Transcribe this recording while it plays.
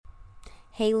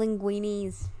Hey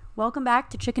linguinis. Welcome back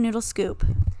to Chicken Noodle Scoop.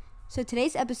 So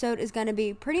today's episode is going to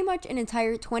be pretty much an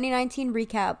entire 2019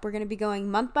 recap. We're going to be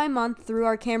going month by month through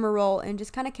our camera roll and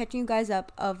just kind of catching you guys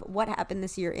up of what happened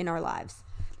this year in our lives.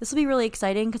 This will be really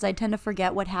exciting because I tend to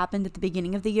forget what happened at the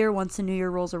beginning of the year once the new year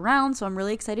rolls around, so I'm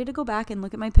really excited to go back and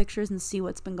look at my pictures and see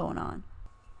what's been going on.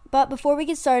 But before we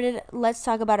get started, let's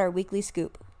talk about our weekly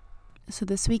scoop. So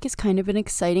this week is kind of an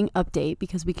exciting update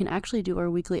because we can actually do our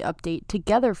weekly update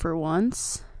together for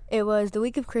once. It was the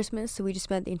week of Christmas, so we just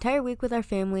spent the entire week with our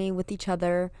family, with each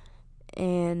other.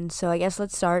 And so I guess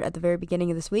let's start at the very beginning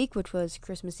of this week, which was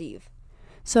Christmas Eve.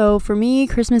 So for me,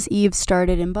 Christmas Eve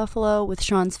started in Buffalo with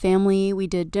Sean's family. We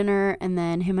did dinner, and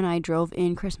then him and I drove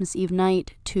in Christmas Eve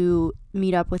night to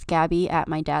meet up with Gabby at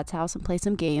my dad's house and play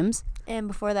some games. And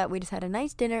before that, we just had a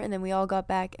nice dinner, and then we all got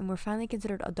back, and we're finally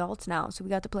considered adults now. So we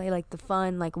got to play, the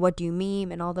fun, what do you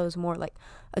meme, and all those more,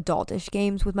 adultish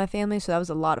games with my family. So that was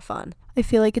a lot of fun. I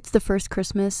feel like it's the first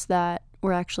Christmas that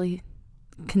we're actually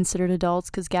considered adults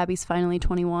because Gabby's finally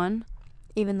 21.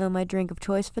 Even though my drink of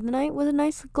choice for the night was a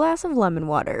nice glass of lemon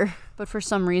water. But for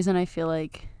some reason, I feel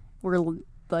like we're,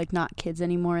 not kids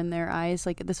anymore in their eyes.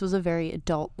 This was a very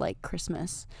adult-like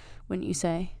Christmas, wouldn't you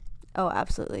say? Oh,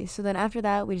 absolutely. So then after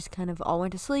that, we just kind of all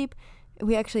went to sleep.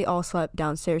 We actually all slept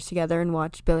downstairs together and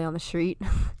watched Billy on the Street.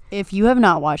 If you have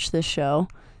not watched this show,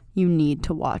 you need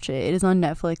to watch it. It is on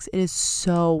Netflix. It is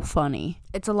so funny.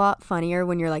 It's a lot funnier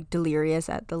when you're, delirious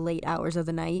at the late hours of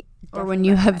the night. Or when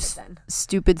you have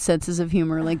stupid senses of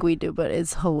humor like we do, but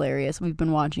it's hilarious. We've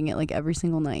been watching it, every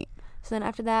single night. So then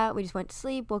after that, we just went to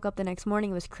sleep, woke up the next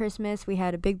morning. It was Christmas. We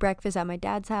had a big breakfast at my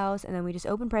dad's house, and then we just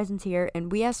opened presents here,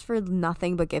 and we asked for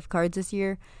nothing but gift cards this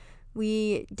year.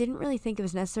 We didn't really think it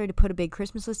was necessary to put a big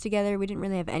Christmas list together. We didn't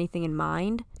really have anything in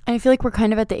mind. And I feel like we're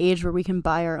kind of at the age where we can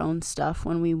buy our own stuff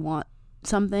when we want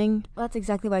something. Well, that's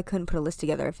exactly why I couldn't put a list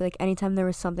together. I feel like anytime there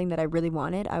was something that I really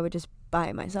wanted, I would just buy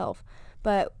it myself.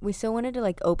 But we still wanted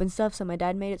to open stuff, so my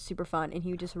dad made it super fun, and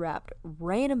he just wrapped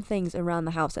random things around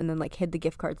the house and then hid the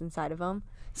gift cards inside of them.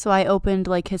 So I opened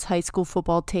his high school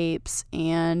football tapes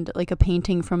and a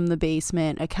painting from the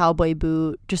basement, a cowboy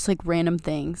boot, just random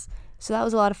things. So that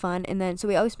was a lot of fun. And then so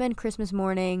we always spend Christmas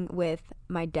morning with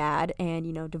my dad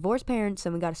and, divorced parents,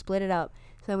 and we got to split it up.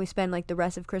 So then we spend the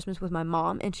rest of Christmas with my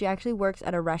mom, and she actually works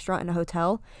at a restaurant and a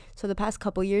hotel. So the past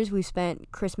couple years we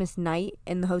spent Christmas night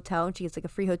in the hotel, and she gets a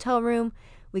free hotel room.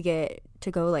 We get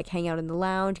to go hang out in the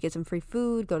lounge, get some free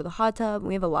food, go to the hot tub, and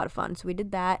we have a lot of fun. So we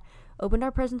did that, opened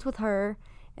our presents with her,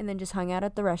 and then just hung out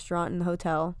at the restaurant and the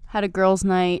hotel. Had a girls'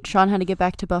 night. Sean had to get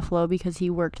back to Buffalo because he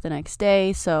worked the next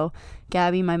day. So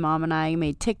Gabby, my mom, and I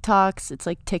made TikToks. It's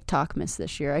TikTok miss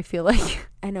this year, I feel like.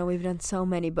 I know we've done so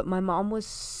many, but my mom was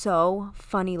so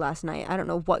funny last night. I don't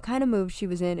know what kind of mood she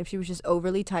was in, if she was just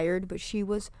overly tired, but she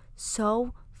was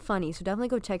so funny. So definitely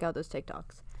go check out those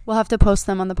TikToks. We'll have to post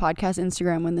them on the podcast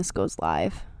Instagram when this goes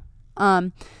live.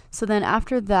 So then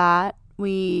after that,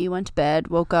 we went to bed,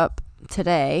 woke up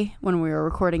today when we were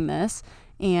recording this,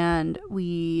 and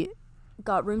we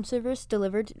got room service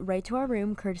delivered right to our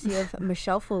room courtesy of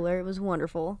Michelle Fuller. It was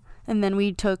wonderful. And then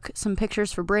we took some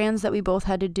pictures for brands that we both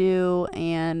had to do,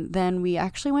 and then we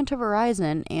actually went to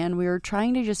Verizon, and we were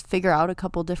trying to just figure out a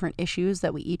couple different issues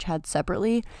that we each had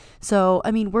separately. So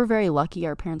we're very lucky.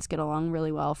 Our parents get along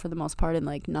really well for the most part,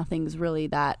 and nothing's really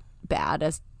that bad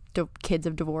as kids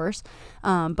of divorce.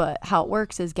 But how it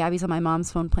works is Gabby's on my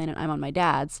mom's phone plan and I'm on my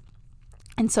dad's.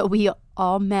 And so we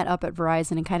all met up at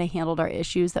Verizon and kind of handled our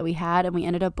issues that we had, and we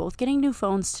ended up both getting new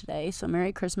phones today, so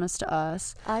Merry Christmas to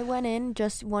us. I went in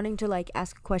just wanting to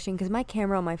ask a question because my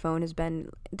camera on my phone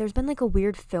there's been a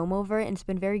weird film over it, and it's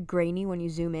been very grainy when you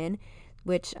zoom in,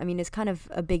 which is kind of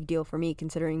a big deal for me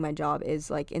considering my job is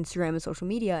Instagram and social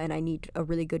media, and I need a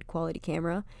really good quality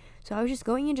camera. So I was just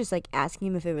going in just asking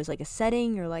him if it was a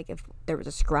setting or if there was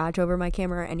a scratch over my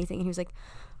camera or anything, and he was like,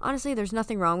 honestly, there's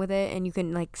nothing wrong with it, and you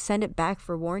can send it back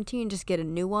for warranty and just get a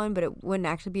new one, but it wouldn't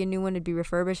actually be a new one, it'd be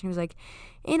refurbished. And he was like,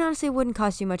 and honestly, it wouldn't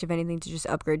cost you much of anything to just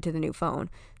upgrade to the new phone.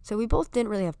 So we both didn't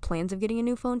really have plans of getting a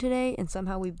new phone today, and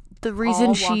somehow the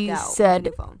reason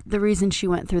she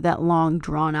went through that long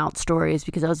drawn out story is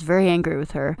because I was very angry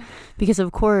with her, because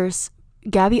of course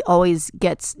Gabby always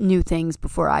gets new things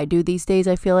before I do these days.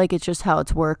 I feel like it's just how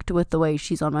it's worked with the way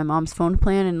she's on my mom's phone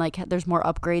plan, and there's more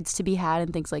upgrades to be had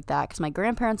and things like that because my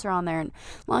grandparents are on there. And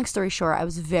long story short, I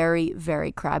was very,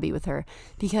 very crabby with her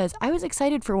because I was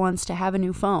excited for once to have a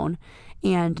new phone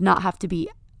and not have to be,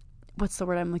 what's the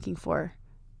word I'm looking for?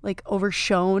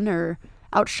 Overshone or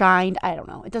outshined. I don't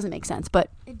know. It doesn't make sense,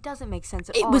 but it doesn't make sense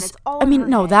at it all. was. It's all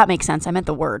no, that makes sense. I meant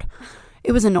the word.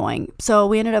 It was annoying. So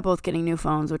we ended up both getting new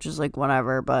phones, which is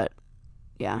whatever, but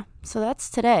Yeah. So that's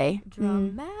today.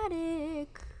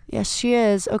 Dramatic. Yes, she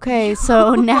is. Okay,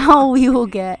 so now we will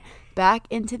get back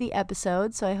into the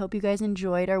episode. So I hope you guys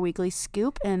enjoyed our weekly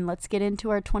scoop, and let's get into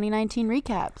our 2019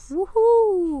 recaps.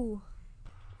 Woohoo!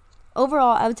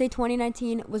 Overall, I would say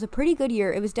 2019 was a pretty good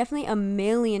year. It was definitely a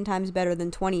million times better than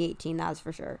 2018, that's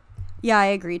for sure. Yeah, I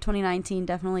agree. 2019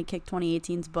 definitely kicked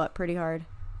 2018's butt pretty hard.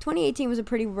 2018 was a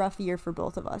pretty rough year for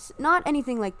both of us. Not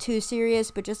anything like too serious,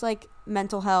 but just like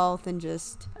mental health and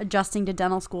just adjusting to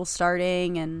dental school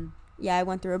starting. And yeah, I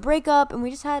went through a breakup and we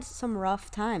just had some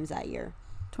rough times that year.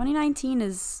 2019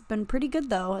 has been pretty good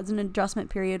though, as an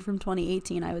adjustment period from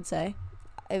 2018, I would say.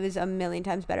 It was a million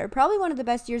times better. Probably one of the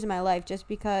best years of my life, just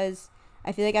because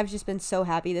I feel like I've just been so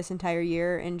happy this entire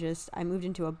year, and just I moved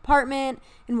into an apartment,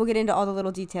 and we'll get into all the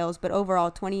little details, but overall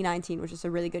 2019 was just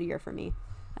a really good year for me.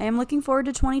 I am looking forward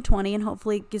to 2020, and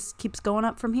hopefully it just keeps going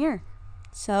up from here.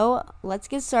 So let's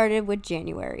get started with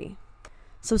January.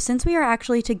 So since we are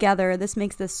actually together, this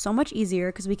makes this so much easier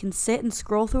because we can sit and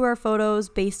scroll through our photos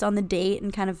based on the date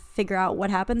and kind of figure out what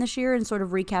happened this year and sort of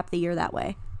recap the year that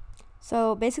way.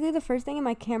 So basically the first thing in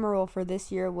my camera roll for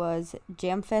this year was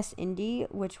JamFest Indy,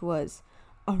 which was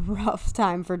a rough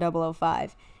time for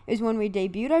 005. It was when we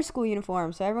debuted our school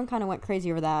uniform, so everyone kind of went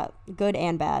crazy over that, good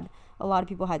and bad. A lot of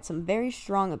people had some very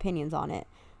strong opinions on it,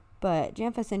 but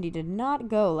JamFest Indy did not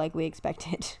go like we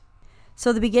expected.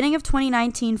 So the beginning of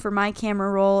 2019 for my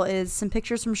camera roll is some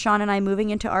pictures from Sean and I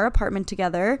moving into our apartment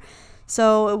together.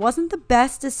 So it wasn't the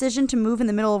best decision to move in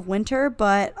the middle of winter,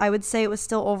 but I would say it was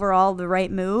still overall the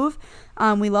right move.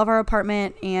 We love our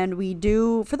apartment, and we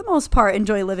do, for the most part,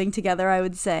 enjoy living together, I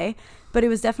would say. But it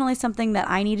was definitely something that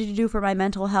I needed to do for my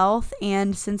mental health,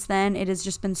 and since then it has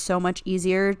just been so much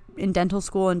easier in dental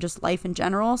school and just life in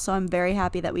general, so I'm very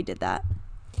happy that we did that.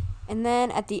 And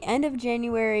then at the end of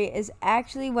January is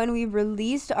actually when we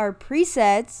released our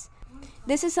presets.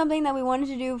 This is something that we wanted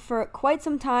to do for quite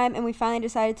some time, and we finally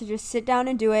decided to just sit down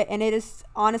and do it. And it is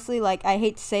honestly, like, I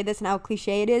hate to say this and how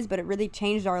cliche it is, but it really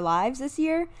changed our lives this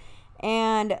year.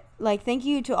 And like, thank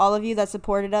you to all of you that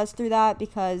supported us through that,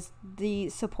 because the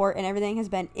support and everything has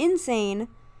been insane.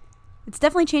 It's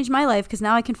definitely changed my life because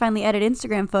now I can finally edit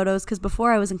Instagram photos, because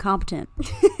before I was incompetent.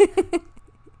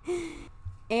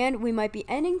 And we might be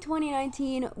ending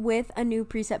 2019 with a new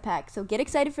preset pack, so get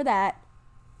excited for that.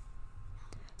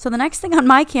 So the next thing on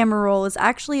my camera roll is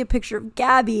actually a picture of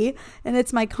Gabby, and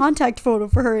it's my contact photo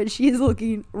for her, and she is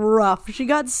looking rough. She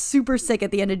got super sick at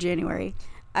the end of January.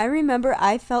 I remember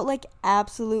I felt like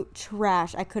absolute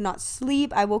trash. I could not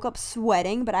sleep. I woke up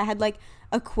sweating, but I had like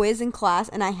a quiz in class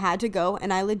and I had to go,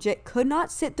 and I legit could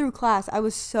not sit through class. I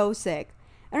was so sick.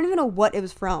 I don't even know what it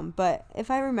was from, but if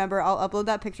I remember, I'll upload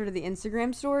that picture to the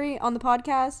Instagram story on the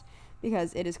podcast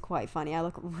because it is quite funny. I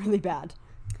look really bad.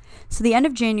 So the end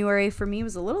of January for me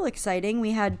was a little exciting.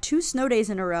 We had 2 snow days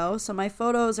in a row, so my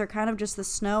photos are kind of just the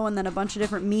snow and then a bunch of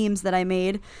different memes that I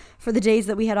made for the days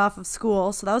that we had off of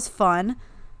school, so that was fun.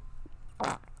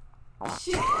 Sean!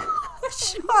 He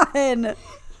was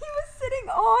sitting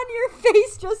on your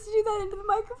face just to do that into the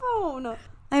microphone.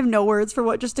 I have no words for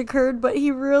what just occurred, but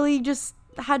he really just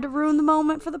had to ruin the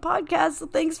moment for the podcast, so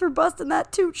thanks for busting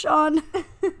that toot, Sean.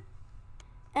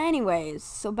 Anyways,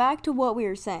 so back to what we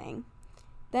were saying.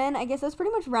 Then I guess that's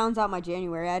pretty much rounds out my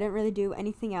January. I didn't really do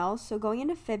anything else. So going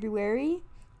into February,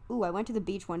 I went to the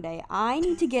beach one day. I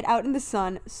need to get out in the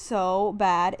sun so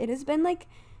bad. It has been like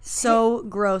so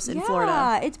gross in Florida.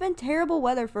 Yeah, it's been terrible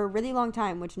weather for a really long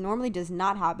time, which normally does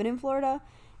not happen in Florida.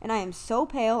 And I am so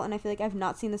pale, and I feel like I've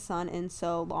not seen the sun in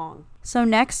so long. So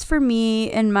next for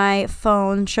me in my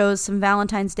phone shows some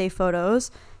Valentine's Day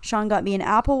photos. Sean got me an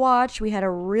Apple Watch. We had a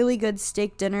really good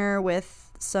steak dinner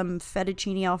with some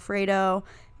fettuccine Alfredo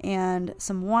and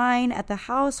some wine at the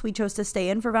house. We chose to stay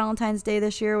in for Valentine's Day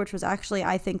this year, which was actually,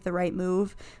 I think, the right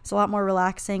move. It's a lot more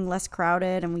relaxing, less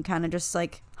crowded, and we kind of just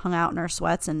like hung out in our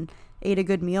sweats and ate a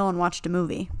good meal and watched a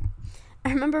movie.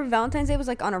 I remember Valentine's Day was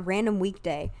like on a random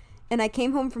weekday, and I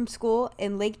came home from school,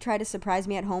 and Lake tried to surprise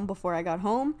me at home before I got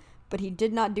home, but he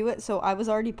did not do it, so I was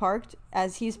already parked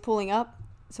as he's pulling up,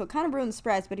 so it kind of ruined the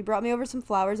surprise. But he brought me over some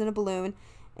flowers and a balloon,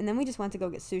 and then we just went to go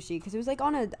get sushi, because it was like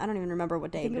on a, I don't even remember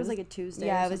what day. I think it was like a Tuesday.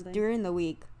 Yeah, or it was something. during the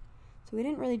week, so we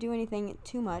didn't really do anything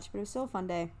too much, but it was still a fun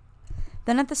day.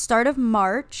 Then at the start of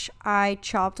March, I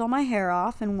chopped all my hair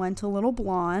off and went a little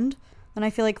blonde. Then I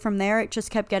feel like from there, it just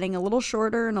kept getting a little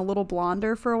shorter and a little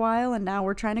blonder for a while, and now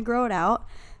we're trying to grow it out.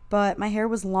 But my hair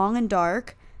was long and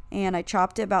dark, and I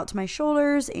chopped it about to my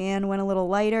shoulders and went a little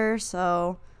lighter,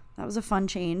 so that was a fun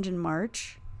change in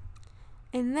March.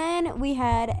 And then we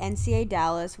had NCA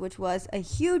Dallas, which was a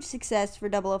huge success for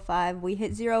 005. We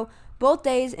hit 0 both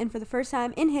days, and for the first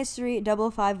time in history,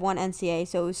 005 won NCA.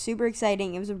 So it was super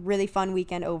exciting. It was a really fun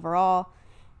weekend overall.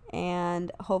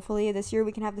 And hopefully this year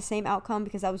we can have the same outcome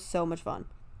because that was so much fun.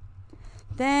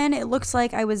 Then it looks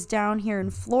like I was down here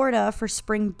in Florida for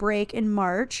spring break in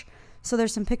March. So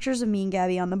there's some pictures of me and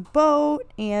Gabby on the boat,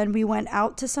 and we went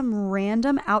out to some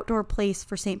random outdoor place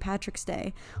for St. Patrick's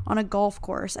Day on a golf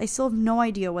course. I still have no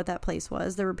idea what that place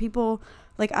was. There were people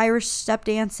like Irish step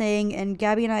dancing, and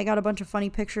Gabby and I got a bunch of funny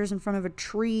pictures in front of a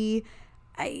tree.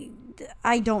 I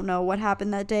don't know what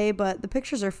happened that day, but the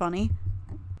pictures are funny.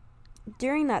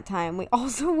 During that time, we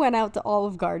also went out to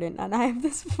Olive Garden, and I have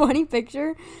this funny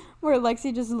picture where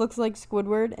Lexi just looks like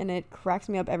Squidward, and it cracks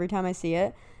me up every time I see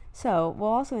it. So we'll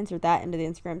also insert that into the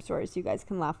Instagram story so you guys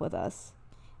can laugh with us.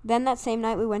 Then that same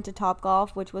night we went to Topgolf,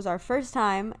 which was our first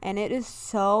time, and it is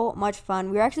so much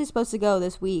fun. We were actually supposed to go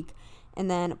this week, and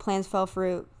then plans fell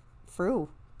through,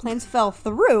 and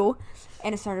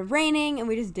it started raining, and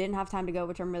we just didn't have time to go,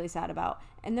 which I'm really sad about.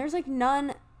 And there's like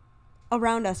none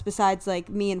around us besides like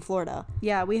me in Florida.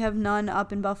 Yeah, we have none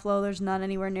up in Buffalo. There's none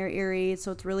anywhere near Erie,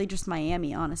 so it's really just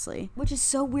Miami, honestly. Which is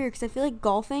so weird because I feel like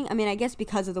golfing, I mean, I guess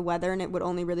because of the weather and it would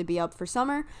only really be up for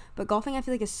summer, but golfing I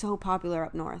feel like is so popular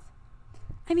up north.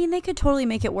 I mean, they could totally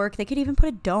make it work. They could even put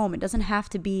a dome. It doesn't have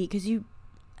to be, because you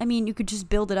could just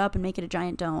build it up and make it a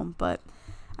giant dome, but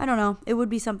I don't know. It would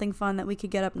be something fun that we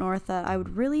could get up north that I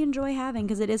would really enjoy having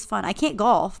because it is fun. I can't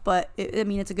golf, but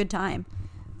it's a good time.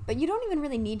 But you don't even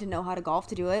really need to know how to golf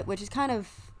to do it, which is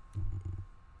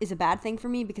a bad thing for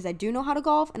me because I do know how to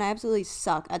golf, and I absolutely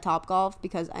suck at Topgolf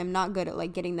because I'm not good at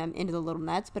like getting them into the little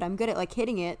nets, but I'm good at like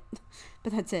hitting it,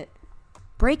 but that's it.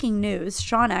 Breaking news,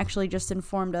 Sean actually just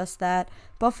informed us that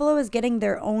Buffalo is getting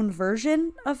their own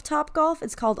version of Topgolf.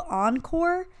 It's called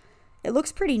Encore. It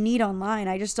looks pretty neat online.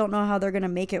 I just don't know how they're going to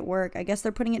make it work. I guess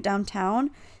they're putting it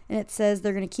downtown, and it says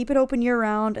they're going to keep it open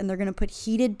year-round, and they're going to put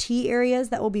heated tee areas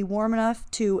that will be warm enough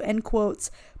to, end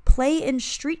quotes, play in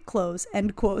street clothes,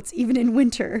 end quotes, even in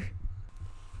winter.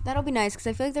 That'll be nice because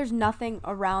I feel like there's nothing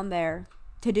around there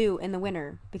to do in the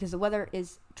winter because the weather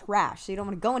is trash, so you don't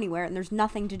want to go anywhere, and there's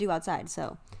nothing to do outside,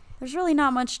 so. There's really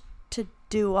not much to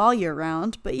do all year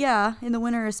round, but yeah, in the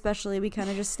winter especially, we kind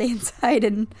of just stay inside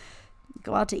and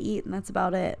go out to eat, and that's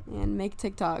about it. And make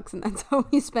TikToks, and that's how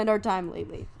we spend our time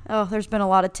lately. Oh, there's been a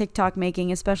lot of TikTok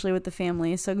making, especially with the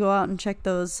family, so go out and check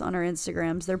those on our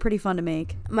Instagrams. They're pretty fun to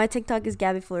make. My TikTok is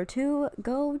GabbyFleur2.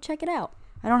 Go check it out.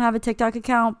 I don't have a TikTok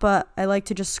account, but I like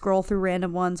to just scroll through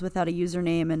random ones without a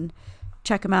username and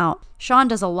check them out. Sean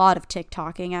does a lot of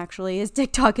TikToking, actually. His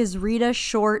TikTok is Rita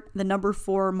Short, the number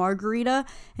 4 Margarita,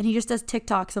 and he just does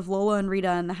TikToks of Lola and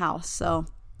Rita in the house, so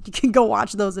you can go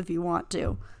watch those if you want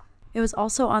to. It was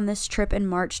also on this trip in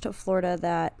March to Florida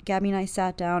that Gabby and I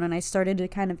sat down and I started to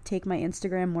kind of take my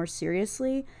Instagram more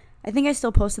seriously. I think I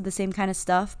still posted the same kind of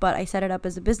stuff, but I set it up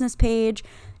as a business page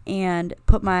and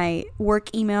put my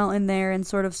work email in there and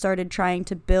sort of started trying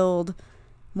to build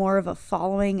more of a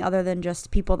following other than just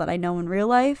people that I know in real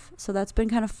life. So that's been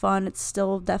kind of fun. It's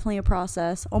still definitely a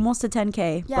process. Almost to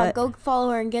 10K. Yeah, but go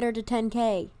follow her and get her to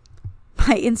 10K.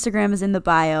 My Instagram is in the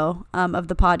bio of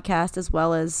the podcast, as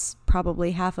well as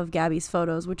probably half of Gabby's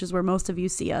photos, which is where most of you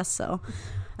see us. So,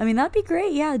 I mean, that'd be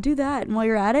great. Yeah, do that. And while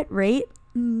you're at it, rate,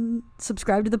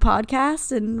 subscribe to the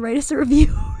podcast, and write us a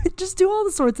review. Just do all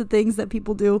the sorts of things that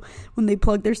people do when they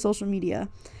plug their social media.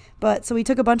 But so we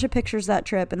took a bunch of pictures that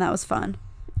trip, and that was fun.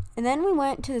 And then we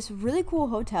went to this really cool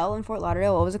hotel in Fort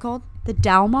Lauderdale. What was it called? The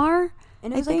Dalmar.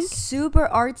 And it was like super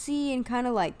artsy and kind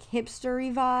of like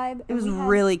hipstery vibe. It was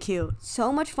really cute.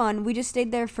 So much fun. We just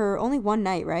stayed there for only one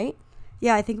night, right?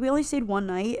 Yeah, I think we only stayed one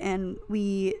night, and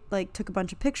we like took a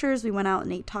bunch of pictures. We went out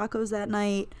and ate tacos that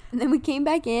night. And then we came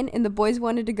back in, and the boys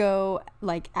wanted to go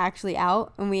like actually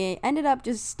out, and we ended up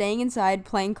just staying inside,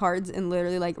 playing cards, and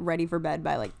literally like ready for bed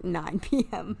by like 9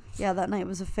 p.m. Yeah, that night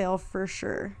was a fail for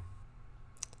sure.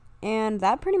 And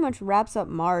that pretty much wraps up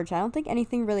March. I don't think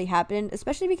anything really happened,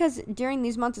 especially because during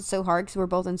these months it's so hard because we're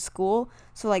both in school.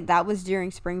 So, like, that was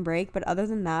during spring break. But other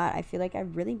than that, I feel like I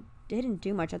really didn't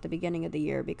do much at the beginning of the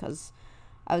year because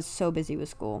I was so busy with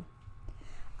school.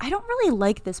 I don't really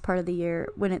like this part of the year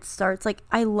when it starts. Like,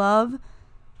 I love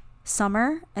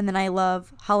summer, and then I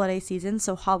love holiday season.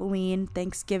 So, Halloween,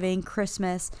 Thanksgiving,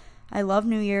 Christmas. I love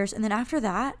New Year's. And then after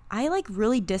that, I like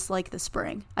really dislike the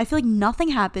spring. I feel like nothing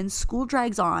happens. School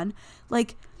drags on.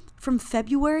 Like from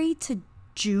February to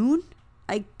June,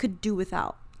 I could do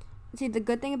without. See, the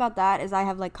good thing about that is I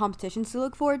have like competitions to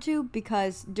look forward to,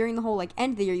 because during the whole like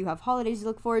end of the year you have holidays to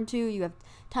look forward to, you have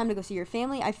time to go see your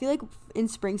family. I feel like in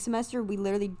spring semester we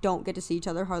literally don't get to see each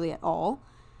other hardly at all.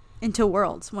 Until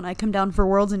Worlds. When I come down for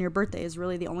Worlds and your birthday is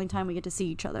really the only time we get to see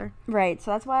each other. Right, so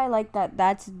that's why I like that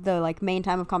that's the like main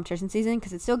time of competition season,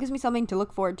 because it still gives me something to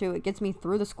look forward to. It gets me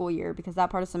through the school year, because that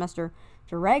part of semester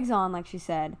drags on, like she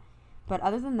said. But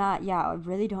other than that, yeah, I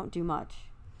really don't do much.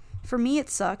 For me, it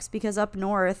sucks because up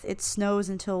north it snows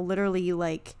until literally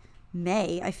like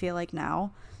May, I feel like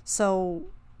now. So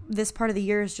this part of the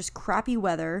year is just crappy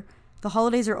weather. The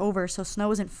holidays are over, so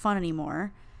snow isn't fun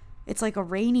anymore. It's like a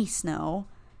rainy snow.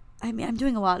 I mean, I'm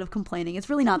doing a lot of complaining. It's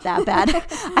really not that bad.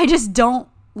 I just don't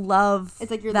love It's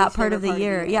like that part of the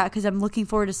year. Yeah, because I'm looking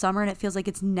forward to summer and it feels like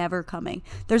it's never coming.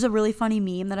 There's a really funny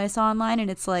meme that I saw online, and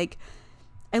it's like,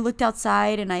 I looked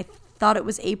outside and I thought it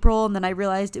was April, and then I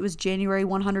realized it was January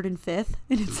 105th,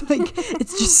 and it's like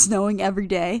it's just snowing every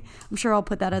day. I'm sure I'll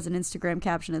put that as an Instagram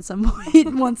caption at some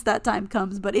point once that time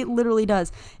comes, but it literally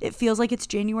does. It feels like it's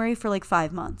January for like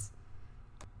 5 months.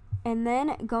 And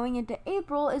then going into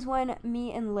April is when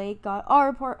me and Lake got our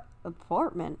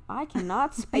apartment. I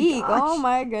cannot speak. Oh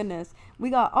my goodness.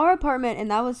 We got our apartment, and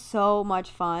that was so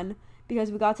much fun, because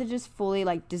we got to just fully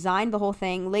like design the whole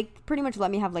thing. Lake pretty much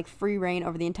let me have like free reign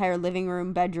over the entire living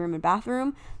room, bedroom, and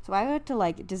bathroom. So I got to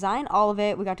like design all of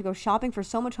it. We got to go shopping for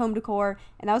so much home decor,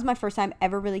 and that was my first time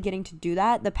ever really getting to do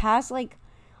that. The past like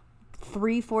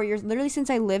 3-4 years, literally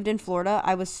since I lived in Florida,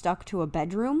 I was stuck to a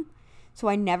bedroom. So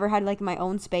I never had like my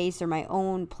own space or my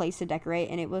own place to decorate,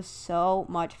 and it was so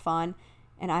much fun,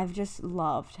 and I've just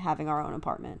loved having our own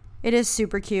apartment. It is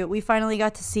super cute. We finally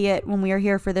got to see it when we were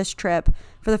here for this trip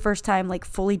for the first time, like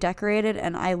fully decorated,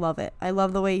 and I love it. I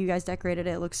love the way you guys decorated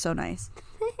it. It looks so nice.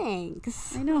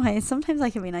 Thanks. I know. Sometimes I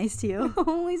can be nice to you.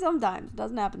 Only sometimes. It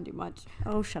doesn't happen too much.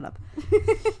 Oh, shut up.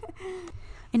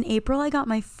 In April, I got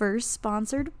my first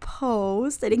sponsored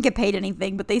post. I didn't get paid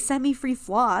anything, but they sent me free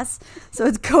floss. So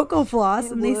it's Cocoa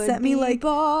Floss, and they sent me like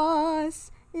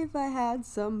boss if I had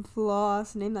some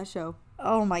floss. Name that show.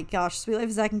 Oh my gosh, Sweet Life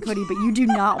of Zach and Cody, but you do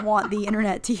not want the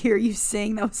internet to hear you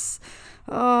sing. That was,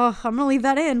 I'm gonna leave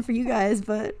that in for you guys,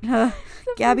 but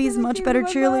Gabby's a much better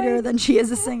cheerleader than she is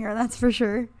a singer, that's for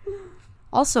sure.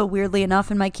 Also, weirdly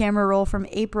enough, in my camera roll from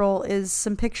April is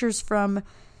some pictures from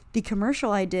the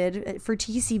commercial I did for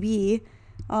TCB,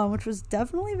 which was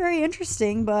definitely very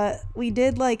interesting, but we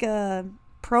did like a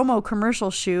promo commercial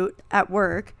shoot at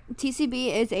work.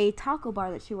 TCB is a taco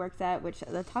bar that she works at, which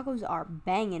the tacos are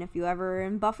banging. If you ever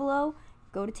in Buffalo,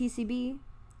 go to TCB,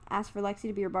 ask for Lexi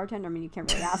to be your bartender. I mean, you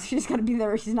can't really ask. She's gonna be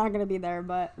there or she's not gonna be there,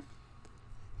 but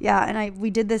yeah. And we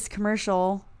did this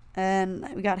commercial, and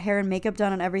we got hair and makeup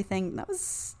done and everything. That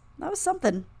was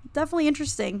something definitely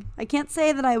interesting. I can't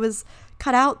say that I was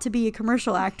cut out to be a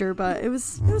commercial actor, but it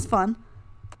was fun.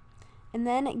 And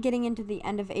then getting into the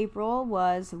end of April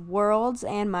was Worlds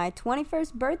and my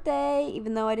 21st birthday,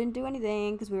 even though I didn't do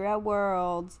anything because we were at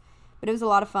Worlds. But it was a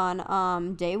lot of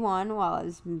fun. Day one, well,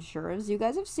 as I'm sure as you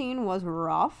guys have seen, was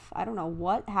rough. I don't know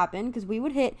what happened, because we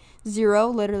would hit 0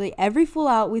 literally every full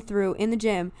out we threw in the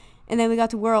gym. And then we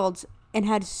got to Worlds and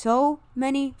had so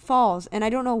many falls. And I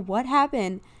don't know what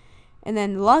happened. And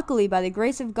then luckily, by the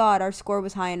grace of God, our score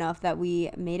was high enough that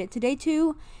we made it to day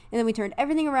 2. And then we turned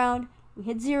everything around. We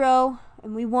hit 0,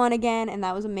 and we won again, and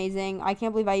that was amazing. I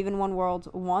can't believe I even won Worlds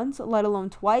once, let alone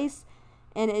twice.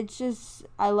 And it's just,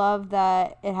 I love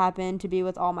that it happened to be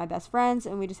with all my best friends,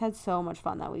 and we just had so much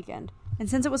fun that weekend. And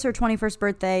since it was her 21st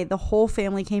birthday, the whole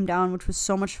family came down, which was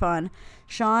so much fun.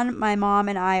 Sean, my mom,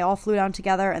 and I all flew down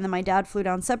together, and then my dad flew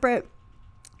down separate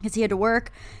because he had to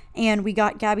work. And we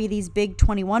got Gabby these big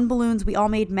 21 balloons. We all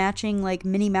made matching like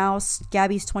Minnie Mouse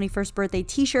Gabby's 21st birthday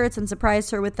t-shirts and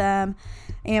surprised her with them.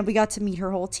 And we got to meet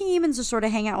her whole team and just sort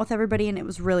of hang out with everybody, and it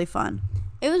was really fun.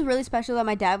 It was really special that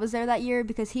my dad was there that year,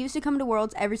 because he used to come to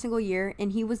Worlds every single year,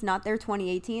 and he was not there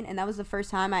 2018, and that was the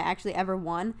first time I actually ever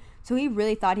won. So he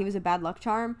really thought he was a bad luck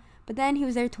charm. But then he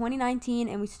was there 2019,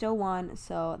 and we still won,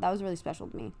 so that was really special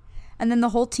to me. And then the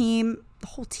whole team,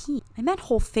 I meant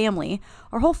whole family.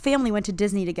 Our whole family went to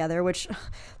Disney together, which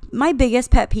my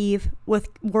biggest pet peeve with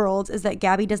Worlds is that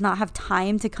Gabby does not have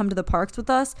time to come to the parks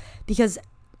with us, because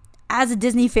as a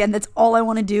Disney fan, that's all I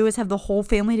want to do is have the whole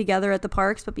family together at the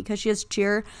parks. But because she has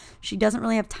cheer, she doesn't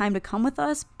really have time to come with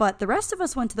us. But the rest of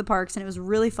us went to the parks, and it was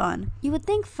really fun. You would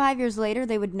think 5 years later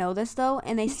they would know this, though,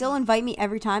 and they still invite me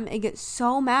every time and get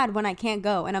so mad when I can't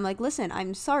go. And I'm like, listen,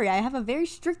 I'm sorry. I have a very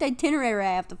strict itinerary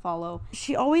I have to follow.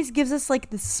 She always gives us like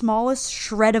the smallest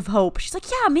shred of hope. She's like,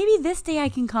 yeah, maybe this day I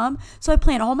can come. So I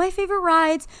plan all my favorite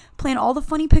rides, plan all the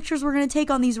funny pictures we're going to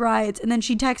take on these rides. And then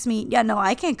she texts me, yeah, no,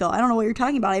 I can't go. I don't know what you're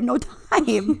talking about. I have no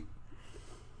time.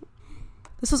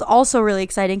 This was also really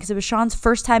exciting because it was Sean's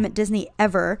first time at Disney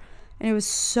ever, and it was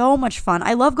so much fun.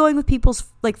 I love going with people's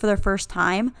for their first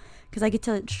time because I get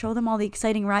to show them all the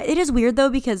exciting rides. It is weird though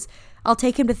because I'll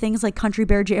take him to things like Country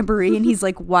Bear Jamboree and he's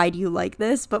like, why do you like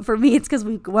this? But for me, it's because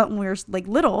we went when we were like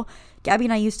little. Gabby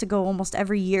and I used to go almost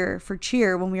every year for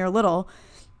cheer when we were little.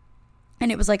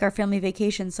 And it was like our family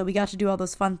vacation. So we got to do all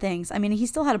those fun things. I mean, he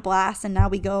still had a blast, and now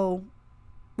we've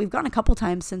gone a couple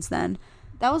times since then.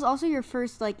 That was also your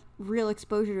first like real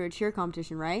exposure to a cheer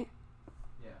competition, right?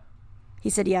 He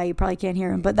said, yeah, you probably can't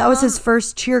hear him, but that was his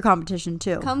first cheer competition,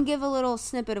 too. Come give a little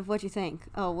snippet of what you think.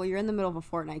 Oh, well, you're in the middle of a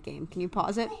Fortnite game. Can you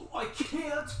pause it? Oh, I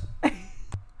can't.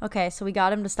 Okay, so we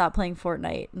got him to stop playing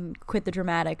Fortnite and quit the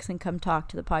dramatics and come talk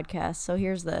to the podcast. So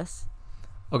here's this.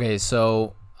 Okay,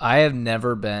 so I have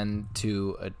never been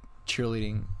to a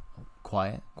cheerleading...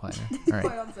 Quieter? All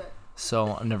right.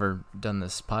 So I've never done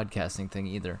this podcasting thing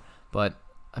either, but...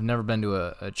 I've never been to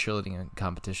a cheerleading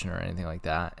competition or anything like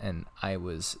that, and I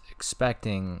was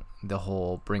expecting the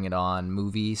whole Bring It On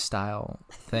movie style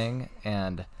thing,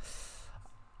 and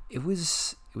it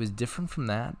was different from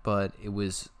that, but it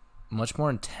was much more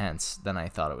intense than I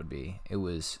thought it would be.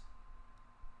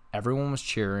 Everyone was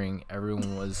cheering,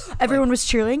 everyone was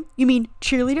cheering? You mean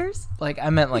cheerleaders? Like I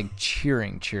meant like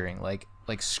cheering, like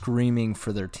screaming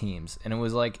for their teams, and it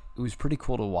was pretty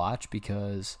cool to watch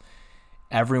because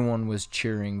everyone was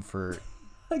cheering for...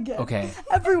 Again. Okay.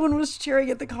 Everyone was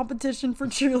cheering at the competition for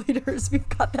cheerleaders. We've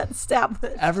got that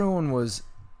established. Everyone was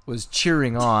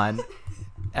cheering on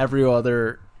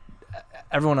everyone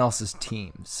else's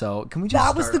team. So can we just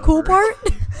That was the cool part?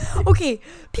 Okay,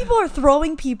 people are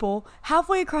throwing people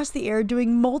halfway across the air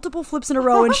doing multiple flips in a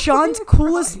row, and Sean's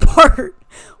coolest part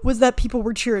was that people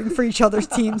were cheering for each other's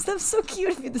teams. That was so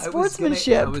cute of you, the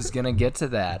sportsmanship. I was going to get to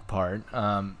that part.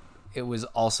 It was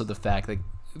also the fact that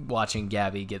watching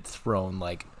Gabby get thrown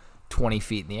like 20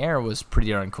 feet in the air was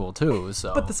pretty darn cool too.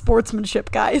 So, but the sportsmanship,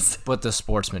 guys. But the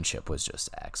sportsmanship was just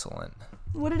excellent.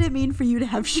 What did it mean for you to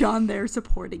have Sean there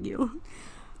supporting you?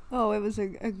 Oh, it was a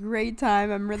great time.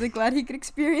 I'm really glad he could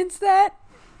experience that.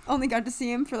 Only got to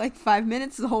see him for like 5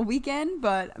 minutes the whole weekend,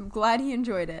 but I'm glad he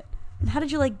enjoyed it. And how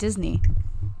did you like Disney?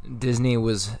 Disney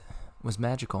was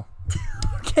magical.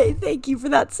 Okay, thank you for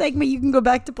that segment. You can go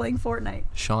back to playing Fortnite.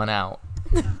 Sean out.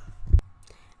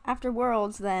 After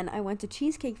Worlds, then, I went to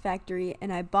Cheesecake Factory,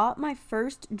 and I bought my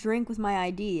first drink with my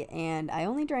ID, and I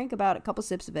only drank about a couple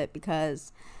sips of it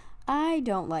because I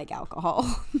don't like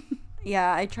alcohol.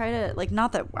 Yeah, I try to, like,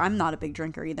 not that I'm not a big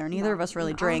drinker either. Neither of us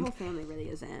really drink. Our whole family really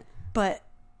isn't. But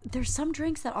there's some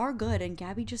drinks that are good, and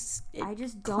Gabby just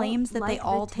claims that like they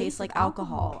all the taste taste like of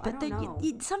alcohol. alcohol.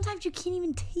 But sometimes you can't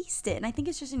even taste it, and I think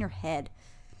it's just in your head.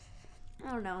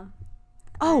 I don't know.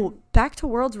 Oh, back to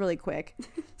Worlds really quick.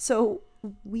 So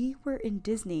we were in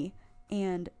Disney,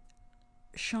 and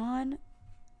Sean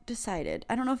decided,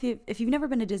 I don't know if you've never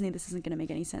been to Disney, this isn't going to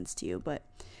make any sense to you, but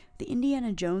the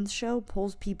Indiana Jones show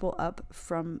pulls people up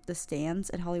from the stands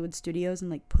at Hollywood Studios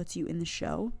and like puts you in the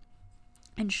show.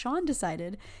 And Sean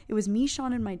decided, it was me,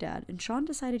 Sean, and my dad, and Sean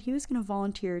decided he was going to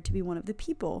volunteer to be one of the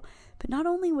people. But not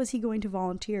only was he going to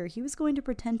volunteer, he was going to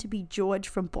pretend to be George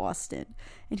from Boston.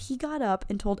 And he got up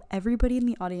and told everybody in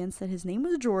the audience that his name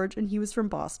was George and he was from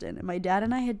Boston. And my dad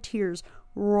and I had tears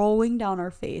rolling down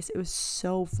our face. It was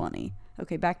so funny.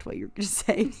 Okay, back to what you were going to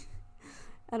say.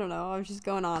 I don't know. I was just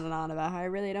going on and on about how I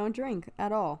really don't drink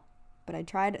at all. But I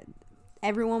tried.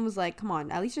 Everyone was like, come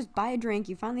on, at least just buy a drink.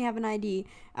 You finally have an ID.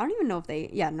 I don't even know if they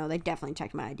definitely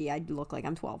checked my ID. I look like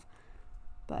I'm 12.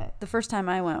 But the first time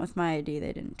I went with my ID,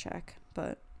 they didn't check.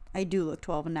 But I do look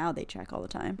 12, and now they check all the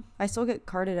time. I still get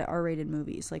carded at R-rated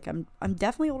movies. Like, I'm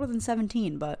definitely older than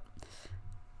 17, but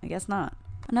I guess not.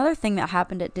 Another thing that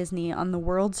happened at Disney on the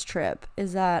World's trip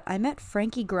is that I met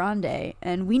Frankie Grande,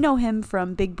 and we know him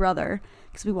from Big Brother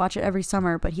because we watch it every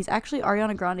summer, but he's actually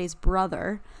Ariana Grande's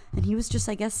brother, and he was just,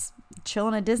 I guess,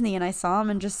 chilling at Disney, and I saw him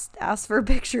and just asked for a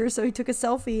picture, so he took a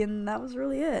selfie, and that was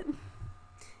really it.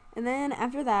 And then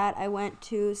after that, I went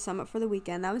to Summit for the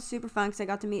weekend. That was super fun because I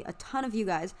got to meet a ton of you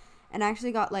guys, and I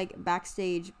actually got, like,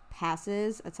 backstage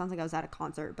passes. It sounds like I was at a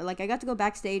concert, but, like, I got to go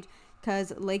backstage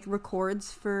because Lake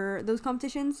records for those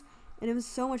competitions, and it was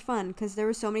so much fun because there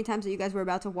were so many times that you guys were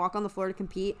about to walk on the floor to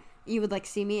compete. You would, like,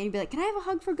 see me, and you'd be like, can I have a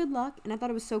hug for good luck? And I thought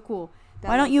it was so cool.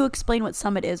 Why don't you explain what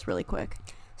Summit is really quick?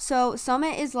 So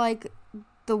Summit is, like,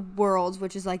 the Worlds,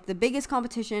 which is, like, the biggest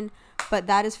competition, but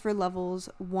that is for levels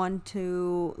 1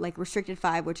 to, like, restricted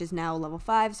 5, which is now level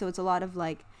 5. So it's a lot of,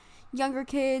 like, younger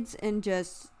kids and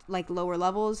just, like, lower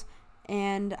levels.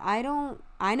 And I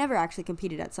never actually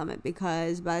competed at Summit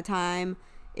because by the time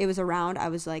it was around, I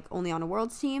was, like, only on a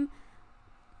Worlds team.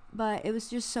 But it was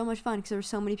just so much fun because there were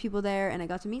so many people there, and I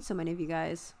got to meet so many of you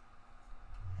guys.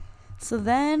 So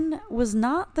then was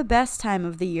not the best time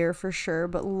of the year for sure,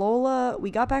 but Lola,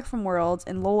 we got back from Worlds,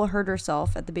 and Lola hurt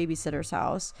herself at the babysitter's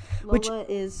house. Lola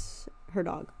is her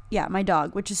dog. Yeah, my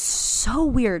dog, which is so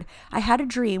weird. I had a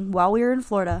dream while we were in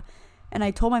Florida, and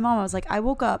I told my mom, I was like, I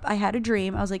woke up, I had a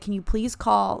dream. I was like, can you please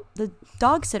call the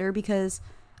dog sitter, because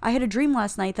I had a dream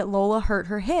last night that Lola hurt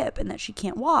her hip and that she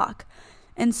can't walk.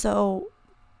 And so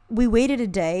we waited a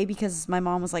day because my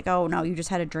mom was like, oh no, you just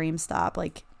had a dream, stop,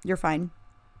 like, you're fine.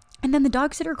 And then the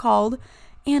dog sitter called,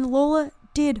 and Lola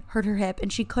did hurt her hip,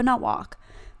 and she could not walk,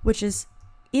 which is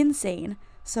insane.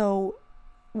 So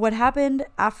what happened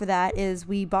after that is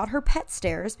we bought her pet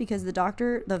stairs because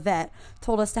the vet,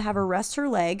 told us to have her rest her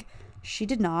leg. She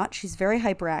did not. She's very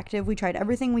hyperactive. We tried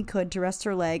everything we could to rest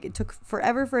her leg. It took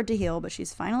forever for it to heal, but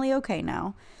she's finally okay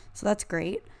now. So that's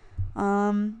great.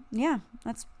 Yeah,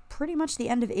 that's pretty much the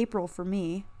end of April for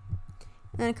me.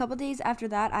 And then a couple days after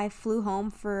that, I flew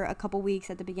home for a couple weeks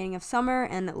at the beginning of summer,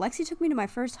 and Lexi took me to my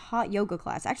first hot yoga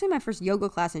class. Actually, my first yoga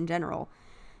class in general.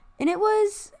 And it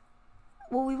was,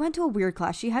 well, we went to a weird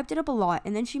class. She hyped it up a lot,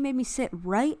 and then she made me sit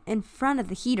right in front of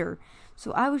the heater.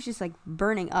 So I was just, like,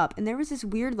 burning up. And there was this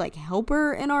weird, like,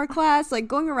 helper in our class, like,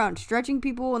 going around stretching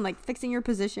people and, like, fixing your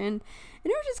position. And it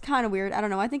was just kind of weird. I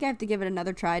don't know. I think I have to give it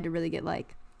another try to really get,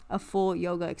 like, a full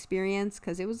yoga experience,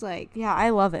 because it was like, yeah, I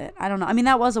love it. I don't know, I mean,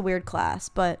 that was a weird class,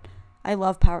 but I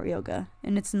love power yoga,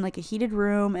 and it's in like a heated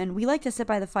room, and we like to sit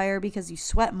by the fire because you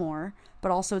sweat more, but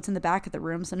also it's in the back of the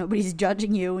room so nobody's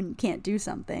judging you and you can't do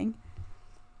something.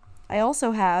 I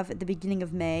also have at the beginning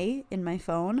of May in my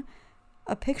phone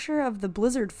a picture of the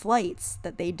Blizzard flights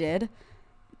that they did.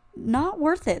 Not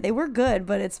worth it. They were good,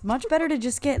 but it's much better to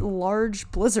just get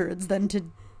large blizzards than to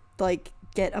like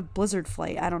get a Blizzard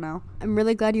flight. I don't know. I'm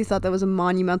really glad you thought that was a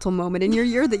monumental moment in your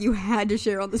year that you had to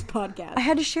share on this podcast. I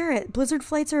had to share it. Blizzard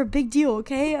flights are a big deal,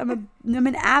 okay? I'm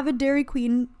an avid Dairy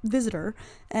Queen visitor,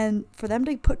 and for them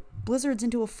to put blizzards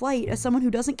into a flight as someone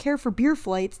who doesn't care for beer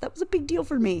flights, that was a big deal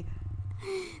for me.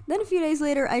 Then a few days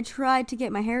later, I tried to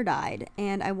get my hair dyed,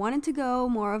 and I wanted to go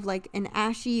more of like an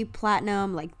ashy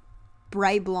platinum, like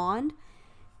bright blonde,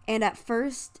 and at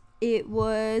first it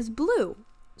was blue.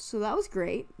 So that was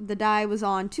great. The dye was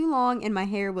on too long and my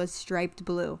hair was striped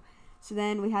blue. So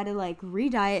then we had to like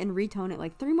re-dye it and retone it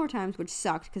like 3 more times, which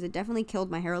sucked because it definitely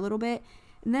killed my hair a little bit.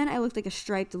 And then I looked like a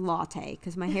striped latte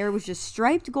because my hair was just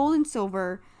striped gold and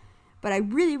silver, but I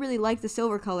really, really liked the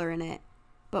silver color in it.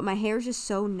 But my hair is just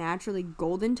so naturally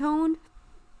golden toned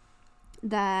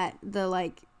that the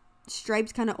like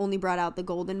stripes kind of only brought out the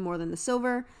golden more than the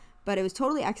silver, but it was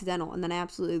totally accidental. And then I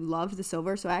absolutely loved the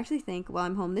silver. So I actually think while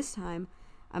I'm home this time,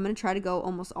 I'm going to try to go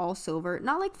almost all silver.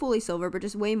 Not like fully silver, but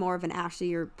just way more of an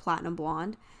ashy or platinum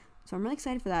blonde. So I'm really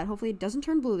excited for that. Hopefully it doesn't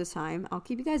turn blue this time. I'll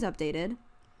keep you guys updated.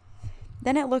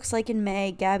 Then it looks like in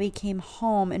May, Gabby came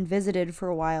home and visited for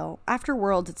a while. After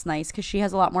Worlds, it's nice because she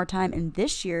has a lot more time. And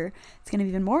this year, it's going to be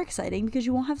even more exciting because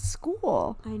you won't have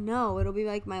school. I know. It'll be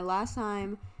like my last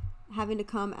time having to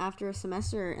come after a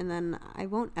semester, and then I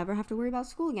won't ever have to worry about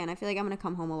school again. I feel like I'm going to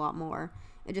come home a lot more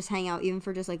and just hang out even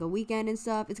for just like a weekend and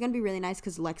stuff. It's going to be really nice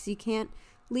because Lexi can't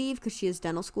leave because she has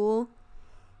dental school.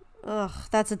 Ugh,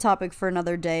 that's a topic for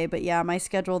another day. But yeah, my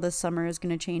schedule this summer is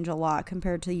going to change a lot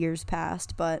compared to years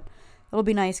past. But it'll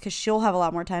be nice because she'll have a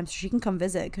lot more time so she can come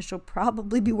visit because she'll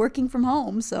probably be working from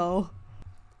home. So,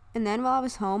 and then while I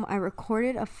was home, I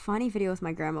recorded a funny video with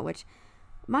my grandma, which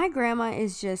my grandma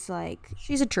is just like,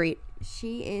 she's a treat.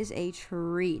 She is a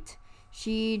treat.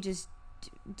 She just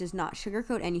does not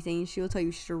sugarcoat anything. She will tell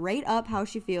you straight up how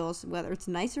she feels, whether it's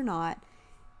nice or not.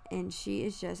 And she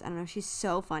is just, I don't know, she's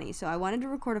so funny. So I wanted to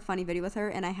record a funny video with her,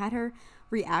 and I had her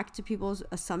react to people's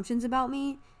assumptions about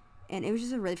me. And it was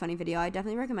just a really funny video. I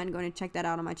definitely recommend going to check that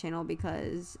out on my channel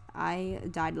because I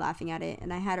died laughing at it.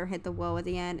 And I had her hit the whoa at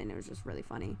the end, and it was just really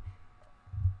funny.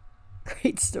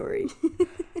 Great story.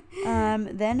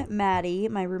 Then Maddie,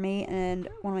 my roommate and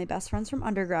one of my best friends from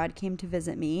undergrad, came to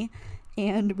visit me.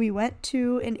 And we went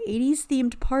to an 80s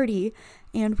themed party,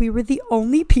 and we were the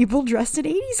only people dressed in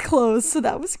 80s clothes. So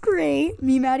that was great.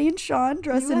 Me, Maddie, and Sean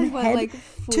dressed in head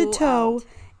to toe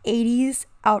 80s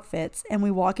outfits. And we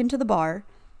walk into the bar,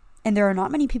 and there are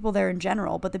not many people there in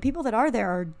general, but the people that are there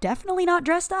are definitely not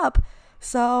dressed up.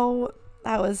 So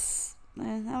that was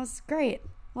great.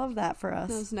 Love that for us.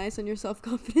 That was nice on your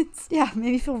self-confidence. Yeah,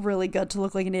 made me feel really good to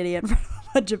look like an idiot in front of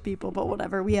a bunch of people, but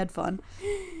whatever. We had fun.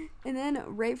 And then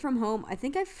right from home, I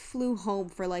think I flew home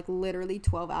for like literally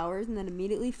 12 hours and then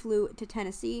immediately flew to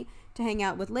Tennessee to hang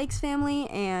out with Lake's family.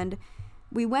 And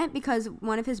we went because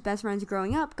one of his best friends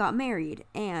growing up got married.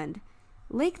 And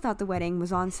Lake thought the wedding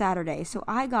was on Saturday, so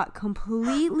I got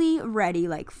completely ready,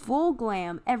 like full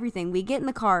glam, everything. We get in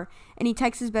the car, and he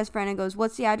texts his best friend and goes,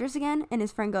 "What's the address again?" And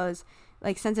his friend goes,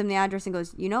 like, sends him the address and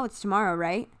goes, "It's tomorrow,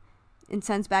 right?" And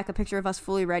sends back a picture of us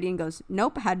fully ready and goes,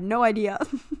 "Nope, had no idea."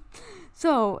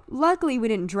 So luckily we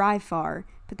didn't drive far,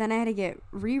 but then I had to get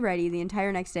re-ready the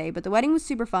entire next day. But the wedding was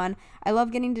super fun. I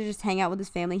love getting to just hang out with his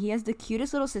family. He has the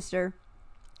cutest little sister.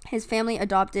 His family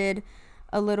adopted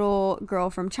a little girl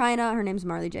from China. Her name's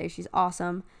Marley J. She's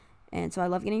awesome. And so I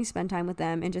love getting to spend time with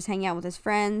them and just hang out with his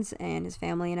friends and his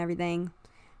family and everything.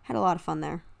 Had a lot of fun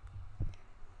there.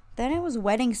 Then it was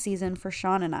wedding season for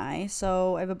Sean and I.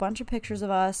 So I have a bunch of pictures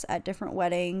of us at different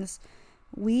weddings.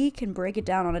 We can break it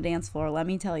down on a dance floor, let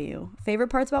me tell you. Favorite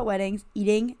parts about weddings,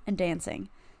 eating and dancing.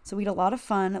 So we had a lot of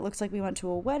fun. It looks like we went to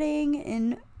a wedding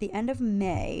in the end of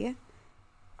May.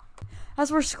 As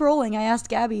we're scrolling, I asked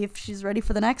Gabby if she's ready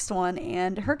for the next one,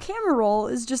 and her camera roll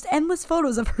is just endless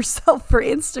photos of herself for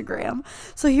Instagram.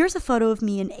 So here's a photo of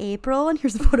me in April, and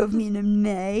here's a photo of me in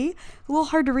May. A little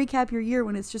hard to recap your year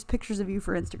when it's just pictures of you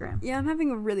for Instagram. Yeah, I'm having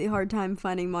a really hard time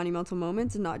finding monumental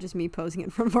moments and not just me posing in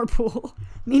front of our pool.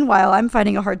 Meanwhile, I'm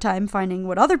finding a hard time finding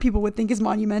what other people would think is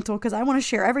monumental because I want to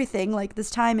share everything, like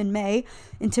this time in May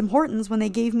in Tim Hortons when they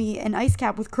gave me an ice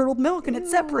cap with curdled milk and it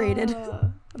separated.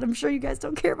 But I'm sure you guys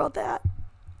don't care about that.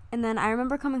 And then I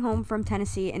remember coming home from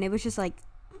Tennessee, and it was just like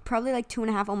probably like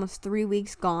 2.5, almost 3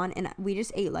 weeks gone, and we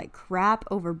just ate like crap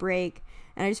over break,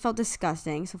 and I just felt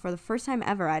disgusting. So for the first time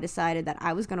ever, I decided that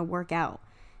I was going to work out.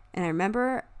 And I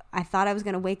remember I thought I was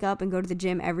going to wake up and go to the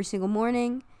gym every single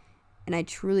morning, and I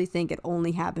truly think it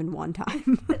only happened one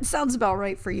time. It sounds about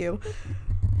right for you.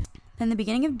 In the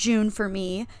beginning of June for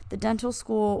me, the dental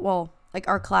school, well, like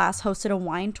our class hosted a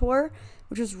wine tour,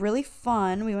 which was really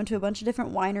fun. We went to a bunch of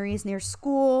different wineries near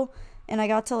school, and I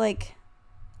got to like,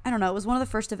 I don't know, it was one of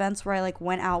the first events where I like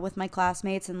went out with my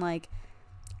classmates and like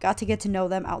got to get to know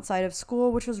them outside of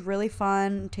school, which was really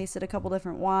fun. Tasted a couple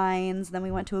different wines. Then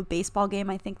we went to a baseball game,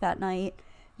 I think, that night.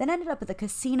 Then ended up at the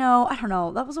casino. I don't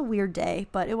know, that was a weird day,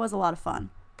 but it was a lot of fun.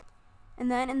 And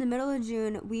then in the middle of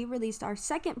June, we released our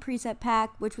second preset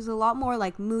pack, which was a lot more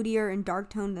like moodier and dark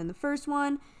toned than the first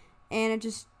one, and it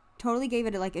just totally gave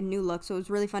it like a new look. So it was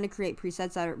really fun to create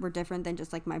presets that were different than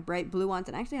just like my bright blue ones,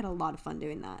 and I actually had a lot of fun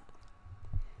doing that.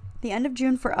 The end of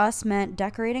June for us meant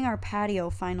decorating our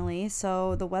patio finally.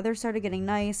 So the weather started getting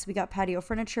nice. We got patio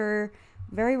furniture,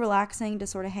 very relaxing to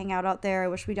sort of hang out there. I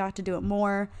wish we got to do it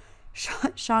more.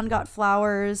 Sean got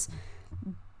flowers.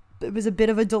 It was a bit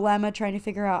of a dilemma trying to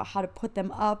figure out how to put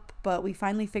them up, but we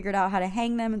finally figured out how to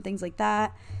hang them and things like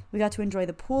that. We got to enjoy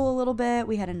the pool a little bit.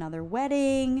 We had another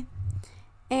wedding.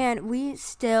 And we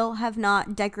still have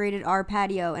not decorated our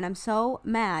patio, and I'm so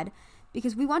mad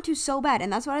because we want to so bad,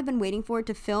 and that's what I've been waiting for,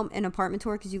 to film an apartment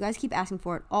tour, because you guys keep asking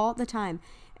for it all the time.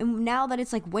 And now that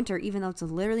it's like winter, even though it's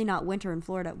literally not winter in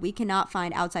Florida, we cannot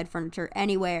find outside furniture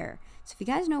anywhere. So if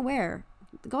you guys know where,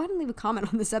 go ahead and leave a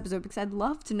comment on this episode, because I'd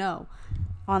love to know.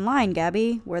 Online,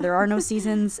 Gabby, where there are no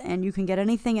seasons and you can get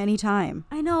anything anytime.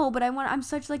 I know, but I'm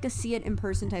such like a see it in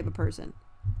person type of person.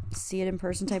 See it in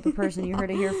person type of person. You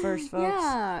heard it here first, folks.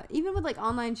 Yeah, even with like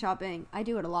online shopping, I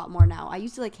do it a lot more now. I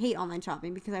used to like hate online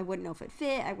shopping because I wouldn't know if it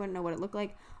fit, I wouldn't know what it looked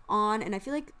like on, and I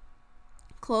feel like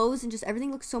clothes and just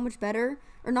everything looks so much better,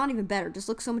 or not even better, just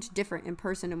looks so much different in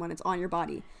person and when it's on your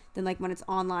body than like when it's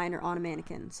online or on a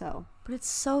mannequin. So, but it's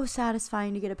so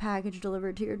satisfying to get a package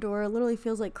delivered to your door. It literally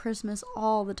feels like Christmas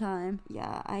all the time.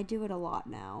 Yeah, I do it a lot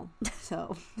now.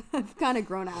 So I've kind of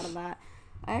grown out of that.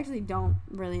 I actually don't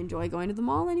really enjoy going to the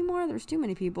mall anymore. There's too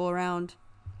many people around.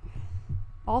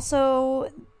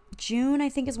 Also, June, I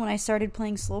think, is when I started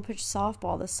playing slow pitch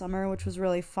softball this summer, which was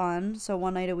really fun. So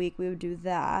one night a week we would do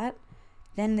that.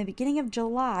 Then in the beginning of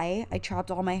July, I chopped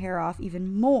all my hair off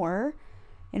even more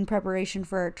in preparation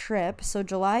for our trip. So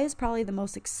July is probably the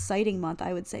most exciting month,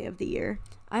 I would say, of the year.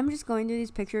 I'm just going through these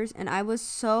pictures, and I was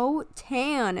so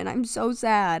tan, and I'm so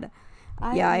sad.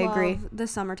 I agree. The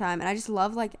summertime, and I just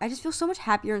love, like, I just feel so much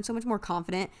happier and so much more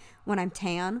confident when I'm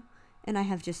tan, and I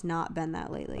have just not been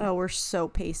that lately. Oh, we're so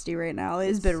pasty right now.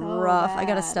 It's been so rough. Bad. I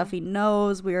got a stuffy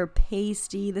nose. We are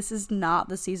pasty. This is not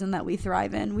the season that we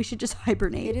thrive in. We should just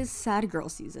hibernate. It is sad girl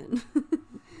season.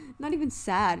 Not even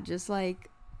sad, just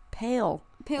like pale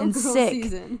and girl sick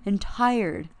season. And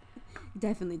tired.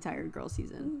 Definitely tired girl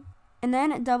season. And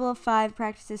then 005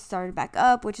 practices started back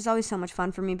up, which is always so much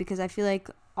fun for me because I feel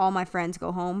like all my friends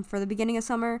go home for the beginning of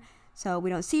summer, so we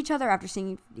don't see each other after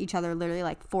seeing each other literally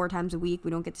like 4 times a week.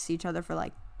 We don't get to see each other for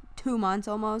like 2 months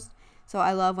almost. So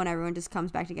I love when everyone just comes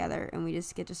back together and we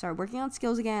just get to start working on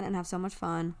skills again and have so much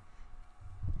fun.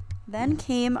 Then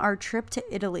came our trip to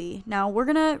Italy. Now, we're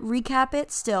going to recap it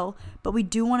still, but we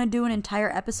do want to do an entire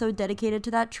episode dedicated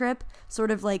to that trip, sort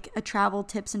of like a travel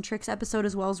tips and tricks episode,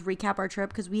 as well as recap our trip,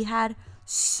 because we had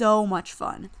so much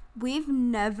fun. We've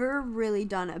never really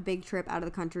done a big trip out of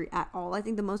the country at all. I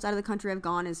think the most out of the country I've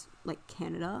gone is like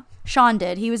Canada. Sean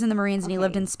did. He was in the Marines and he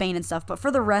lived in Spain and stuff. But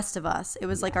for the rest of us, it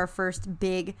was like our first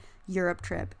big Europe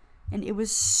trip. And it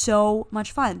was so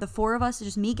much fun. The four of us,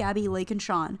 just me, Gabby, Lake, and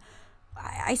Sean.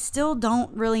 I still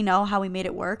don't really know how we made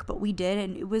it work, but we did.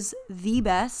 And it was the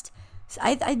best.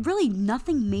 I really,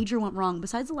 nothing major went wrong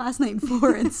besides the last night in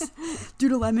Florence due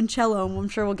to limoncello. I'm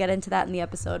sure we'll get into that in the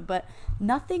episode. But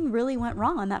nothing really went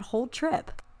wrong on that whole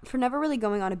trip. For never really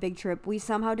going on a big trip, we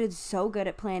somehow did so good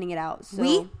at planning it out.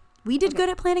 So we did good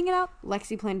at planning it out.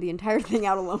 Lexi planned the entire thing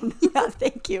out alone. Yeah,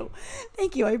 thank you.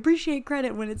 Thank you. I appreciate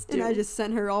credit when it's due. And I just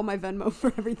sent her all my Venmo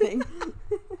for everything.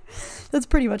 That's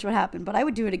pretty much what happened. But I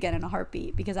would do it again in a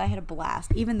heartbeat because I had a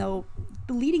blast, even though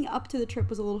leading up to the trip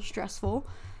was a little stressful.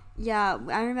 Yeah,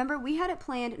 I remember we had it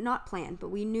planned, not planned, but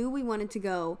we knew we wanted to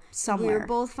go somewhere. We were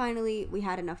both we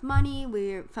had enough money,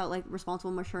 we felt like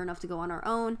responsible, mature enough to go on our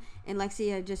own, and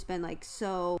Lexi had just been like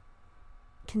so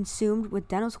consumed with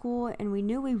dental school, and we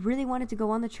knew we really wanted to go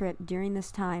on the trip during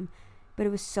this time, but it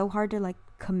was so hard to like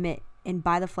commit and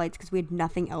buy the flights because we had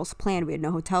nothing else planned. We had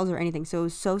no hotels or anything, so it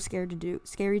was so scary to do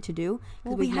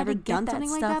because we had never to get done that something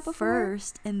stuff like that before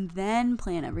first and then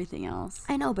plan everything else.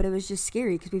 I know, but it was just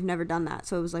scary because we've never done that,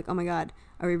 so it was like, oh my god,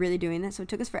 are we really doing this? So it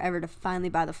took us forever to finally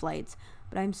buy the flights,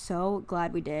 but I'm so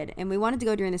glad we did. And we wanted to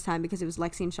go during this time because it was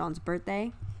Lexi and Sean's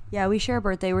birthday. Yeah, we share a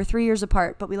birthday. We're 3 years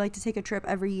apart, but we like to take a trip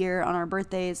every year on our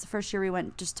birthdays. The first year we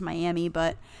went just to Miami,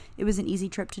 but it was an easy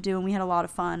trip to do and we had a lot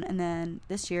of fun. And then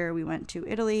this year we went to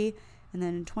Italy. And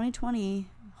then in 2020,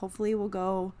 hopefully we'll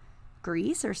go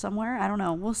Greece or somewhere. I don't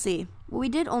know. We'll see. Well, we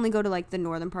did only go to like the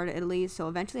northern part of Italy. So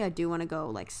eventually I do want to go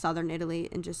like southern Italy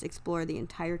and just explore the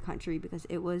entire country because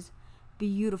it was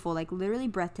beautiful. Like literally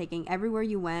breathtaking. Everywhere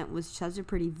you went was such a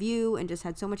pretty view and just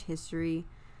had so much history.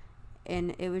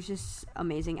 And it was just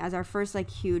amazing. As our first like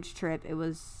huge trip, it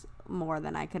was more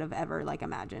than I could have ever like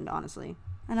imagined, honestly.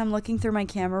 And I'm looking through my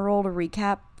camera roll to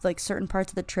recap like certain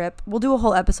parts of the trip. We'll do a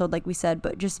whole episode like we said,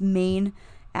 but just main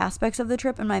aspects of the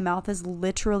trip, and my mouth is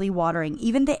literally watering.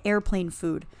 Even the airplane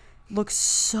food looks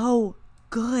so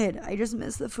good. I just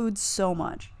miss the food so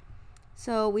much.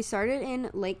 So we started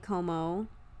in Lake Como.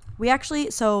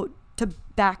 So to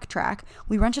backtrack,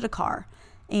 we rented a car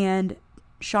and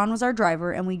Sean was our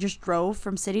driver and we just drove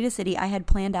from city to city. I had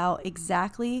planned out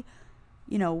exactly,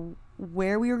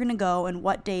 where we were going to go and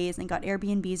what days and got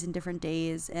Airbnbs in different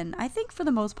days. And I think for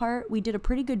the most part, we did a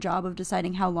pretty good job of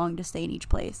deciding how long to stay in each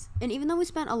place. And even though we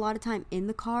spent a lot of time in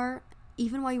the car,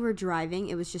 even while you were driving,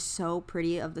 it was just so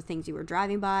pretty of the things you were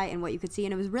driving by and what you could see.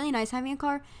 And it was really nice having a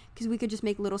car because we could just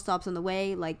make little stops on the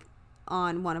way. Like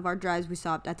on one of our drives, we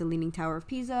stopped at the Leaning Tower of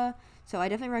Pisa. So I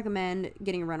definitely recommend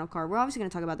getting a rental car. We're obviously going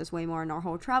to talk about this way more in our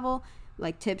whole travel,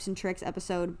 like tips and tricks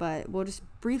episode, but we'll just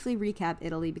briefly recap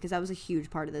Italy because that was a huge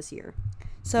part of this year.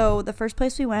 So the first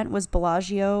place we went was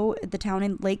Bellagio, the town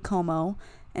in Lake Como,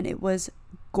 and it was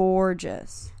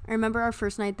gorgeous. I remember our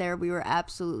first night there, we were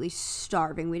absolutely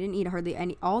starving. We didn't eat hardly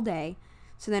any all day.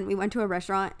 So then we went to a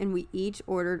restaurant and we each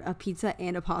ordered a pizza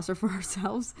and a pasta for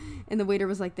ourselves. And the waiter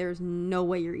was like, there's no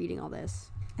way you're eating all this.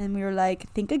 And we were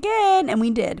like, think again. And we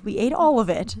did. We ate all of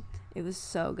it. It was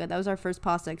so good. That was our first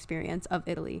pasta experience of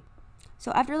Italy.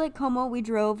 So after Lake Como, we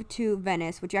drove to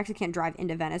Venice, which you actually can't drive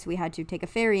into Venice. We had to take a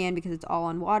ferry in because it's all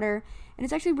on water. And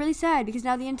it's actually really sad because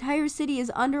now the entire city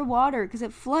is underwater because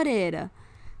it flooded.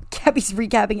 Gabby's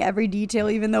recapping every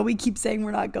detail, even though we keep saying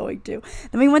we're not going to.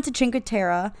 Then we went to Cinque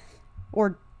Terre,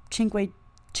 or Cinque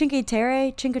Terre?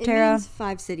 It means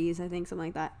 5 cities, I think, something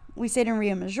like that. We stayed in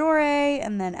Rio Maggiore,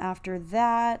 and then after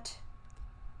that,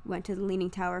 went to the Leaning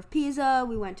Tower of Pisa.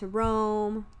 We went to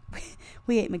Rome.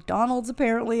 We ate McDonald's,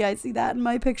 apparently. I see that in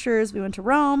my pictures. We went to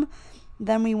Rome.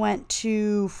 Then we went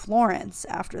to Florence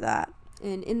after that.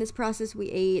 And in this process, we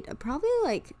ate probably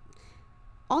like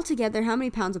altogether, how many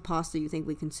pounds of pasta do you think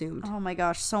we consumed? Oh my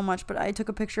gosh, so much. But I took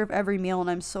a picture of every meal, and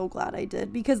I'm so glad I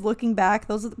did because looking back,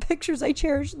 those are the pictures I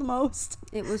cherish the most.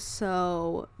 It was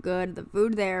so good. The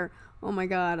food there, oh my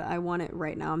god, I want it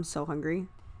right now. I'm so hungry.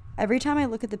 Every time I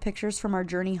look at the pictures from our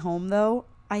journey home, though,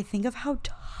 I think of how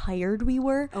tired we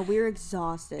were. Oh, we were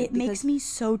exhausted. It makes me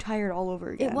so tired all over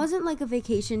again. It wasn't like a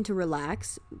vacation to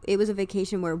relax. It was a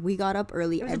vacation where we got up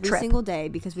early every single day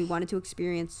because we wanted to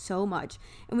experience so much.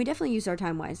 And we definitely used our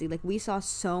time wisely. Like, we saw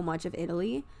so much of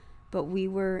Italy, but we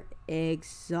were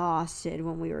exhausted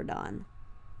when we were done.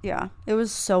 Yeah, it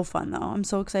was so fun, though. I'm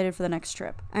so excited for the next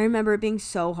trip. I remember it being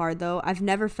so hard, though. I've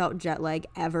never felt jet lag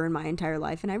ever in my entire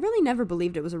life, and I really never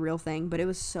believed it was a real thing, but it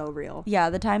was so real. Yeah,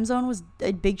 the time zone was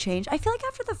a big change. I feel like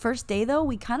after the first day, though,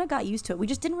 we kind of got used to it. We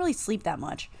just didn't really sleep that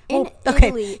much.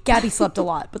 Italy. Gabby slept a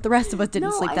lot, but the rest of us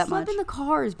didn't sleep that much. No, I slept in the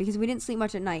cars because we didn't sleep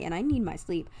much at night, and I need my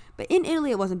sleep. But in Italy,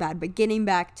 it wasn't bad. But getting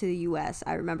back to the U.S.,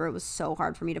 I remember it was so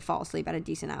hard for me to fall asleep at a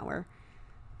decent hour.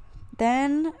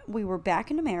 Then we were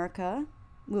back in America.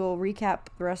 We will recap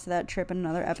the rest of that trip in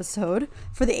another episode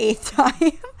for the 8th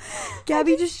time.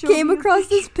 Gabby just came across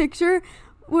this picture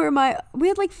where we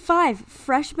had like 5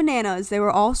 fresh bananas. They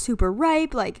were all super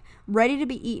ripe, like ready to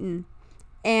be eaten.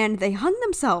 And they hung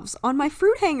themselves on my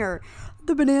fruit hanger.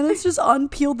 The bananas just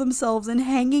unpeeled themselves, and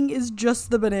hanging is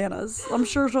just the bananas. I'm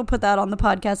sure she'll put that on the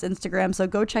podcast Instagram, so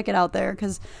go check it out there,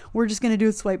 because we're just going to do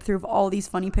a swipe through of all these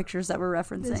funny pictures that we're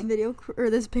referencing.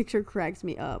 This picture cracks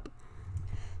me up.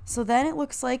 So then it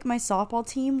looks like my softball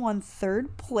team won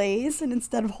 3rd place, and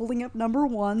instead of holding up number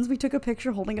 1s, we took a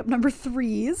picture holding up number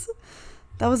 3s.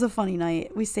 That was a funny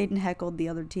night. We stayed and heckled the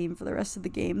other team for the rest of the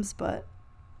games, but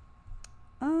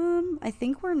I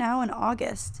think we're now in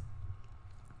August.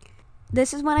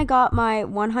 This is when I got my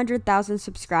 100,000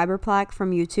 subscriber plaque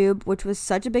from YouTube, which was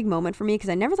such a big moment for me because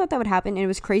I never thought that would happen, and it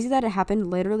was crazy that it happened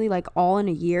literally like all in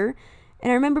a year.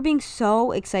 And I remember being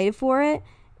so excited for it,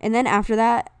 and then after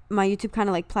that, my YouTube kind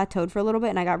of like plateaued for a little bit,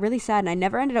 and I got really sad, and I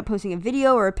never ended up posting a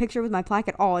video or a picture with my plaque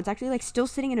at all. It's actually like still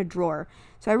sitting in a drawer.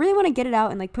 So I really want to get it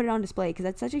out and like put it on display because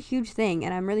that's such a huge thing,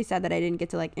 and I'm really sad that I didn't get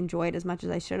to like enjoy it as much as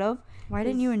I should have. Why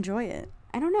didn't you enjoy it?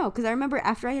 I don't know, because I remember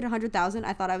after I hit 100,000,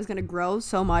 I thought I was going to grow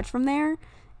so much from there,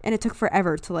 and it took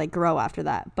forever to like grow after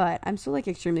that, but I'm still like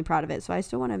extremely proud of it, so I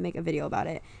still want to make a video about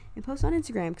it and post on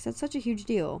Instagram because that's such a huge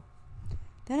deal.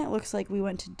 Then it looks like we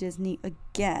went to Disney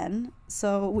again.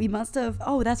 So we must have...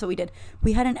 Oh, that's what we did.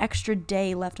 We had an extra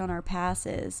day left on our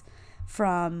passes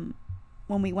from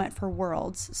when we went for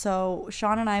Worlds. So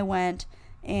Sean and I went,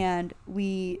 and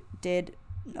we did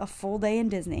a full day in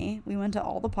Disney. We went to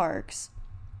all the parks.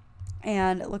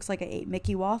 And it looks like I ate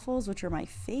Mickey waffles, which are my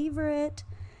favorite.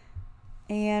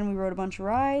 And we rode a bunch of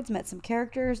rides, met some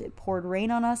characters. It poured rain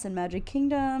on us in Magic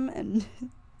Kingdom, and...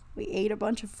 we ate a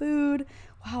bunch of food.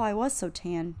 Wow, I was so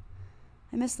tan.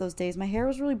 I miss those days. My hair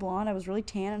was really blonde. I was really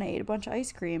tan, and I ate a bunch of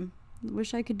ice cream.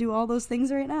 Wish I could do all those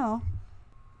things right now.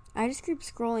 I just keep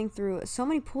scrolling through so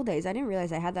many pool days. I didn't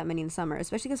realize I had that many in summer,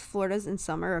 especially because Florida's in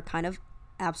summer are kind of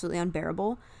absolutely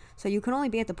unbearable. So you can only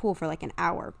be at the pool for like an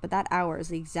hour, but that hour is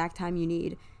the exact time you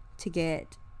need to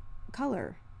get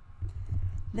color.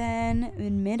 Then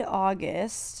in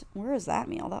mid-August, where is that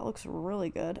meal? That looks really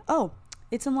good. Oh,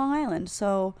 it's in Long Island.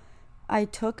 So I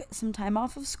took some time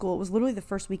off of school. It was literally the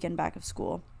first weekend back of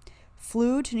school.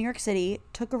 Flew to New York City,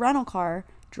 took a rental car,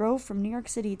 drove from New York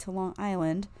City to Long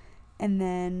Island, and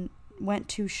then went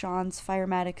to Sean's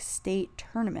Firematic State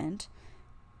tournament.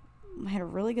 I had a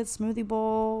really good smoothie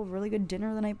bowl, really good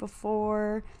dinner the night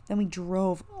before. Then we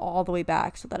drove all the way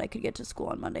back so that I could get to school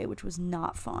on Monday, which was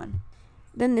not fun.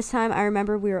 Then this time I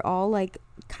remember we were all like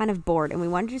kind of bored and we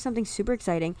wanted to do something super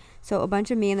exciting. So a bunch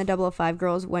of me and the 005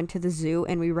 girls went to the zoo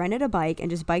and we rented a bike and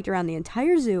just biked around the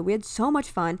entire zoo. We had so much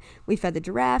fun. We fed the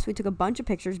giraffes. We took a bunch of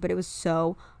pictures, but it was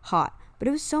so hot. But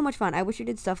it was so much fun. I wish we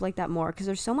did stuff like that more because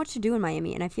there's so much to do in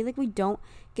Miami, and I feel like we don't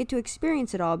get to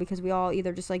experience it all because we all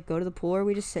either just like go to the pool or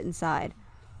we just sit inside.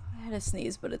 I had a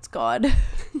sneeze, but it's gone.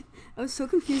 I was so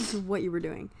confused with what you were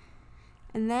doing.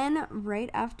 And then right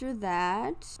after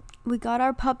that, we got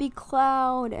our puppy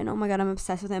Cloud, and oh my god, I'm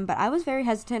obsessed with him. But I was very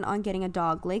hesitant on getting a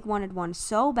dog. Lake wanted one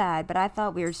so bad, but I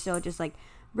thought we were still just like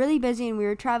really busy and we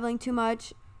were traveling too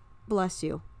much. Bless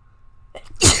you.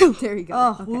 There you go.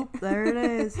 Oh, okay. Whoop, there it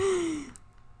is.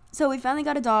 So we finally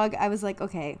got a dog. I was like,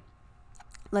 okay,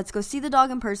 let's go see the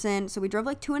dog in person. So we drove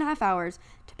like 2.5 hours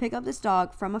to pick up this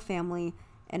dog from a family.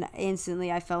 And instantly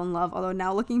I fell in love. Although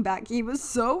now looking back, he was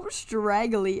so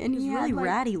straggly. And he was really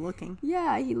ratty looking.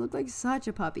 Yeah, he looked like such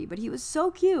a puppy. But he was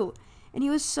so cute. And he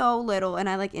was so little. And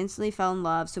I like instantly fell in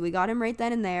love. So we got him right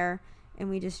then and there. And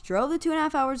we just drove the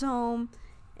 2.5 hours home.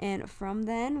 And from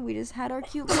then, we just had our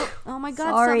cute little... Oh my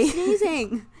god, Sorry. Stop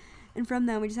sneezing. And from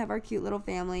then, we just have our cute little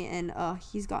family. And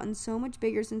he's gotten so much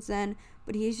bigger since then.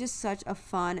 But he's just such a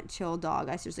fun, chill dog.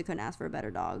 I seriously couldn't ask for a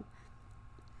better dog.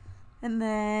 And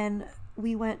then...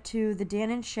 we went to the Dan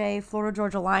and Shay Florida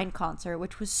Georgia Line concert,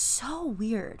 which was so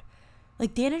weird.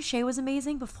 Like, Dan and Shay was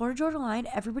amazing, but Florida Georgia Line,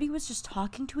 everybody was just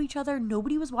talking to each other.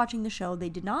 Nobody was watching the show. They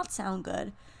did not sound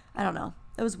good. I don't know.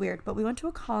 It was weird. But we went to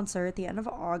a concert at the end of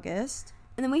August.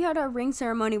 And then we had our ring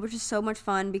ceremony, which was so much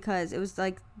fun because it was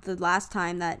like the last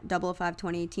time that 005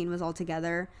 2018 was all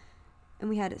together. and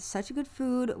we had such good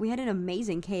food. We had an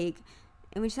amazing cake,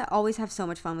 and we just always have so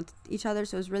much fun with each other.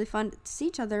 So it was really fun to see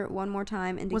each other one more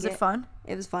time. And was it fun?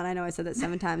 It was fun. I know I said that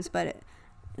 7 times, but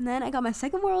and then I got my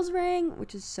second World's ring,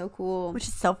 which is so cool. Which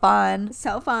is so fun.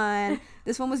 So fun.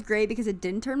 This one was great because it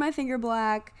didn't turn my finger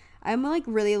black. I'm like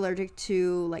really allergic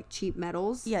to like cheap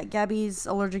metals. Yeah, Gabby's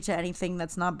allergic to anything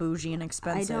that's not bougie and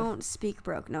expensive. I don't speak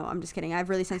broke. No, I'm just kidding. I have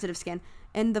really sensitive skin.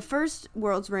 And the first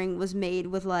World's ring was made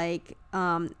with like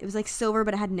it was like silver,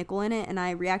 but it had nickel in it, and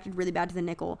I reacted really bad to the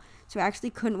nickel, so I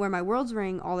actually couldn't wear my World's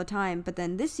ring all the time. But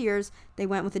then this year's they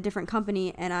went with a different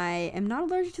company, and I am not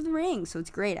allergic to the ring, so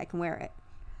it's great. I can wear it.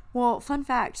 Well, fun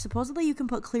fact, supposedly you can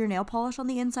put clear nail polish on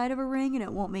the inside of a ring and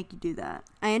it won't make you do that.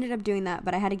 I ended up doing that,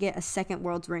 but I had to get a second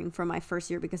World's ring for my first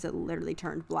year because it literally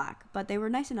turned black. But they were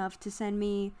nice enough to send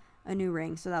me a new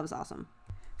ring, so that was awesome.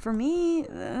 For me,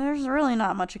 there's really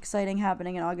not much exciting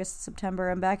happening in August and September.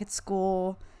 I'm back at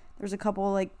school. There's a couple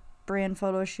like brand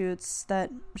photo shoots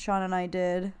that Sean and I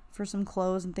did for some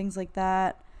clothes and things like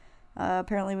that.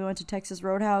 Apparently we went to Texas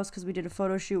Roadhouse because we did a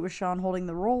photo shoot with Sean holding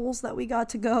the rolls that we got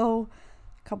to go.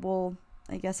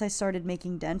 I guess I started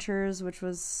making dentures, which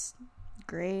was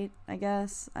great, I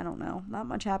guess. I don't know. Not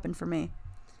much happened for me.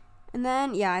 And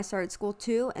then, yeah, I started school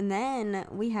too. And then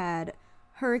we had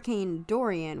Hurricane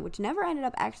Dorian, which never ended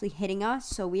up actually hitting us.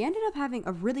 So we ended up having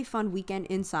a really fun weekend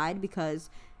inside because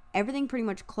everything pretty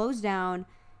much closed down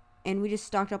and we just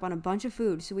stocked up on a bunch of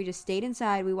food. So we just stayed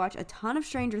inside. We watched a ton of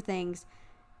Stranger Things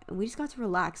and we just got to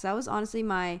relax. That was honestly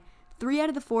my 3 out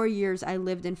of the 4 years I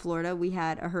lived in Florida, we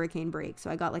had a hurricane break. So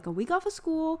I got like a week off of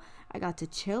school. I got to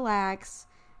chillax.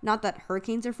 Not that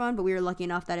hurricanes are fun, but we were lucky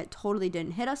enough that it totally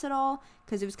didn't hit us at all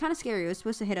because it was kind of scary. It was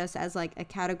supposed to hit us as like a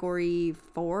category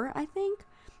 4, I think.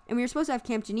 And we were supposed to have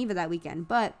Camp Geneva that weekend,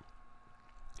 but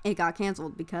it got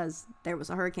canceled because there was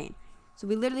a hurricane. So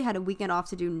we literally had a weekend off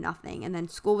to do nothing. And then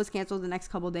school was canceled the next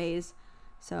couple days.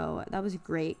 So that was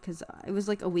great because it was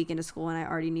like a week into school and I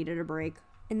already needed a break.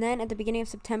 And then at the beginning of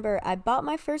September, I bought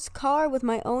my first car with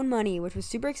my own money, which was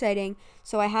super exciting.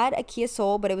 So I had a Kia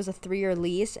Soul, but it was a 3-year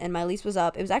lease, and my lease was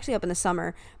up. It was actually up in the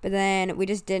summer, but then we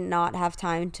just did not have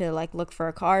time to like look for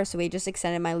a car, so we just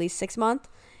extended my lease 6 months.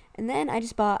 And then I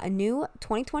just bought a new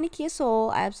 2020 Kia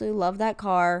Soul. I absolutely love that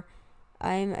car.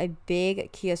 I'm a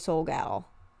big Kia Soul gal.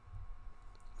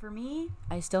 For me,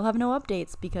 I still have no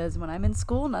updates because when I'm in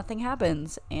school, nothing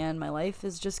happens, and my life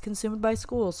is just consumed by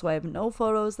school, so I have no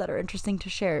photos that are interesting to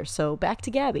share. So back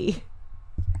to Gabby.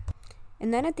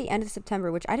 And then at the end of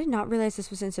September, which I did not realize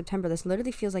this was in September, this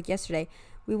literally feels like yesterday,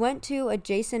 we went to a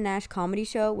Jason Nash comedy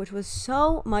show, which was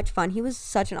so much fun. He was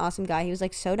such an awesome guy. He was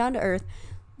like so down to earth,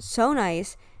 so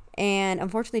nice. And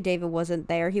unfortunately, David wasn't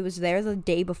there. He was there the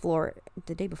day before.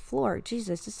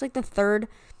 Jesus, it's like the third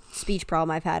speech problem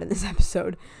I've had in this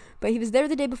episode. But he was there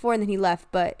the day before and then he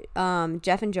left. But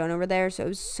Jeff and Jonah were there, so it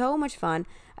was so much fun.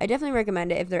 I definitely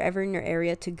recommend it if they're ever in your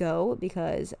area to go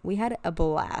because we had a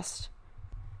blast.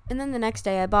 And then the next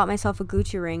day I bought myself a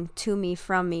Gucci ring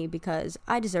from me because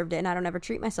I deserved it and I don't ever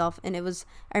treat myself. And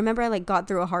I remember I like got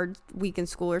through a hard week in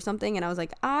school or something and I was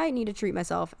like, I need to treat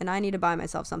myself and I need to buy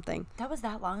myself something. That was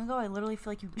that long ago? I literally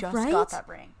feel like you just right? got that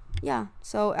ring. Yeah,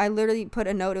 so I literally put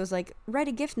a note. It was like, write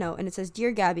a gift note, and it says,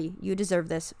 Dear Gabby, you deserve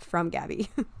this, from Gabby.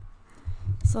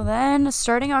 So then,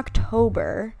 starting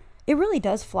October, it really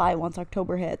does fly once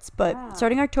October hits, but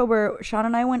starting October, Sean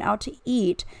and I went out to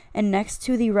eat, and next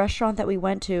to the restaurant that we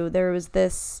went to, there was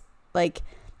this, like,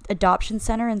 adoption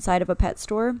center inside of a pet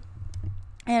store,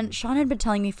 and Sean had been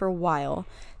telling me for a while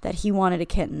that he wanted a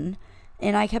kitten.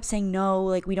 And I kept saying, no,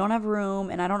 like, we don't have room.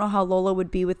 And I don't know how Lola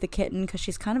would be with the kitten because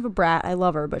she's kind of a brat. I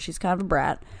love her, but she's kind of a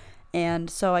brat. And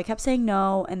so I kept saying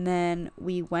no. And then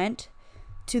we went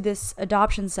to this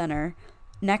adoption center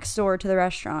next door to the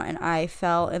restaurant. And I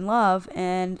fell in love.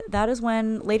 And that is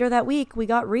when later that week we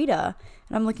got Rita.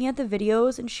 And I'm looking at the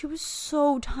videos and she was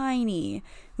so tiny.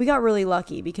 We got really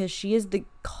lucky because she is the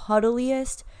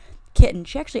cuddliest kitten.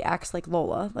 She actually acts like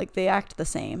Lola. Like, they act the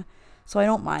same. So I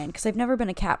don't mind because I've never been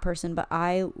a cat person, but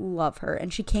I love her.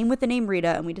 And she came with the name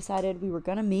Rita, and we decided we were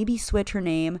going to maybe switch her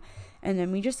name. And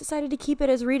then we just decided to keep it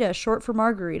as Rita, short for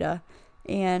Margarita.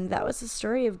 And that was the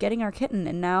story of getting our kitten.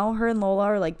 And now her and Lola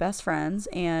are like best friends.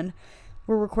 And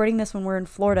we're recording this when we're in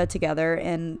Florida together.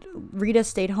 And Rita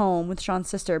stayed home with Sean's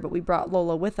sister, but we brought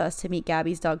Lola with us to meet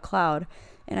Gabby's dog, Cloud.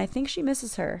 And I think she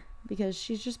misses her because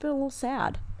she's just been a little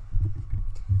sad.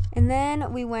 And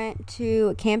then we went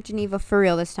to Camp Geneva for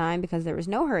real this time because there was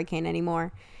no hurricane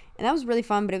anymore. And that was really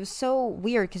fun, but it was so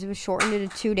weird because it was shortened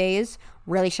into 2 days.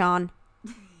 Really, Sean?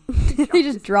 He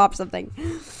just dropped something.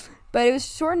 But it was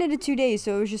shortened into 2 days,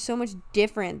 so it was just so much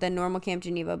different than normal Camp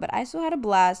Geneva. But I still had a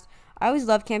blast. I always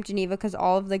love Camp Geneva because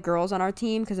all of the girls on our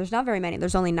team, because there's not very many,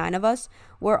 there's only 9 of us,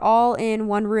 we're all in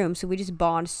one room, so we just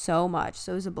bond so much.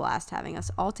 So it was a blast having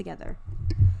us all together.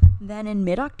 Then in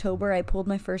mid-October, I pulled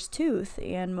my first tooth,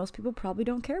 and most people probably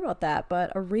don't care about that,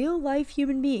 but a real-life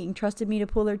human being trusted me to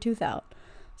pull their tooth out.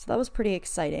 So that was pretty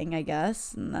exciting, I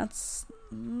guess, and that's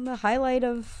the highlight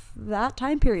of that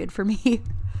time period for me.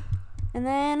 And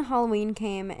then Halloween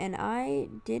came, and I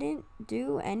didn't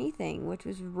do anything, which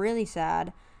was really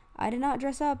sad. I did not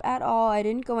dress up at all. I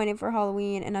didn't go in for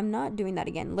Halloween, and I'm not doing that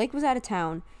again. Lake was out of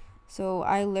town, so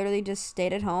I literally just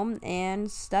stayed at home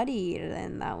and studied,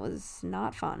 and that was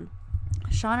not fun.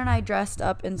 Sean and I dressed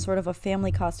up in sort of a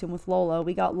family costume with Lola.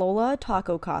 We got Lola a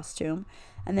taco costume,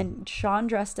 and then Sean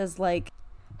dressed as like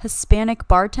Hispanic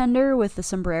bartender with the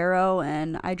sombrero,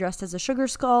 and I dressed as a sugar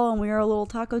skull, and we were a little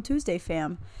Taco Tuesday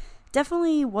fam.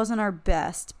 Definitely wasn't our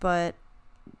best, but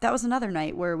that was another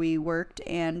night where we worked,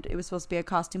 and it was supposed to be a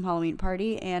costume Halloween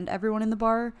party, and everyone in the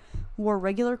bar wore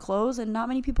regular clothes, and not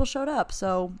many people showed up.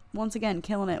 So once again,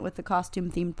 killing it with the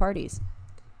costume themed parties.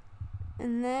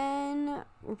 And then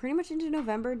we're pretty much into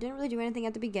November. Didn't really do anything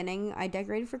at the beginning. I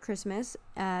decorated for Christmas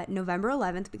at November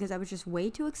 11th because I was just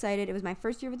way too excited. It was my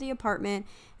first year with the apartment.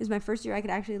 It was my first year I could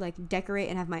actually like decorate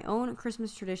and have my own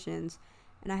Christmas traditions.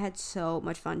 And I had so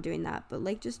much fun doing that. But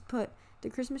Lake just put the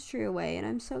Christmas tree away, and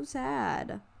I'm so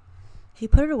sad. He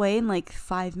put it away in like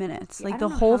 5 minutes. Yeah, like the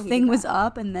whole thing was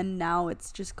up, and then now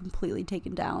it's just completely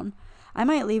taken down. I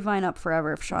might leave mine up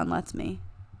forever if Sean lets me.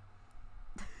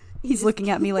 He's looking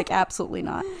at me like absolutely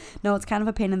not. No, it's kind of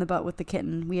a pain in the butt with the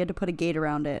kitten. We had to put a gate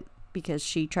around it because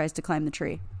she tries to climb the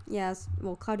tree. Yes.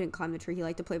 Well, Cloud didn't climb the tree. He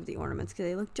liked to play with the ornaments because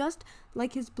they look just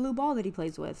like his blue ball that he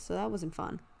plays with. So that wasn't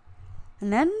fun.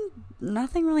 And then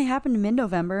nothing really happened in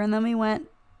mid-November, and then we went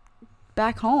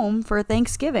back home for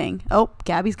Thanksgiving. Oh,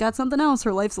 Gabby's got something else.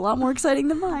 Her life's a lot more exciting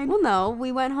than mine. Well, no.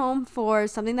 We went home for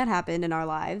something that happened in our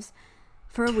lives.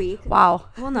 For a week. Wow.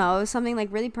 Well, no, it was something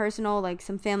like really personal, like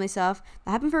some family stuff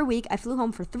that happened for a week. I flew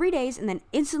home for 3 days and then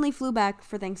instantly flew back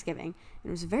for Thanksgiving. It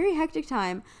was a very hectic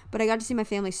time, but I got to see my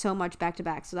family so much back to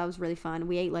back, so that was really fun.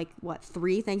 We ate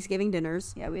 3 Thanksgiving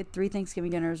dinners. Yeah, we had 3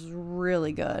 Thanksgiving dinners. It was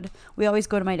really good. We always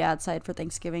go to my dad's side for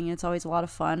Thanksgiving, and it's always a lot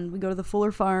of fun. We go to the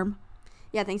Fuller farm.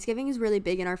 Yeah, Thanksgiving is really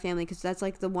big in our family because that's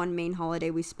like the one main holiday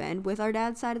we spend with our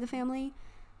dad's side of the family.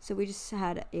 So we just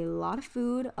had a lot of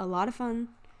food, a lot of fun.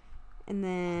 And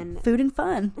then food and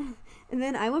fun. And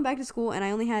then I went back to school and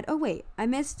I only had I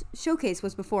missed Showcase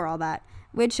was before all that.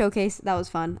 We had Showcase, that was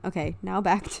fun. Okay, now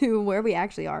back to where we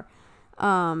actually are.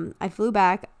 I flew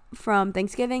back from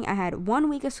Thanksgiving. I had 1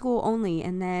 week of school only,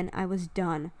 and then I was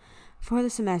done for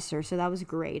the semester, so that was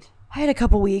great. I had a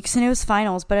couple weeks and it was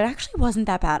finals, but it actually wasn't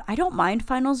that bad. I don't mind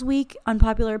finals week,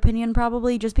 unpopular opinion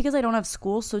probably, just because I don't have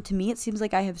school. So to me, it seems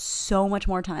like I have so much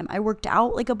more time. I worked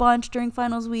out like a bunch during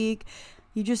finals week.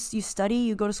 You study,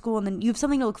 you go to school, and then you have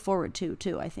something to look forward to,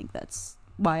 too. I think that's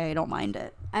why I don't mind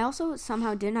it. I also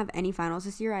somehow didn't have any finals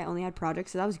this year. I only had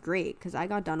projects, so that was great, because I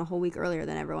got done a whole week earlier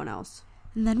than everyone else.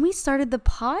 And then we started the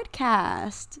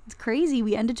podcast. It's crazy.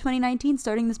 We ended 2019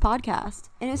 starting this podcast.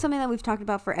 And it was something that we've talked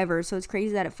about forever, so it's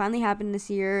crazy that it finally happened this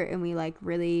year, and we,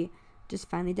 really just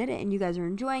finally did it, and you guys are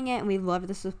enjoying it, and we love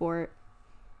the support.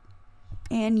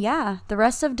 And, yeah, the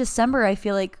rest of December, I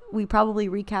feel like we probably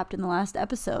recapped in the last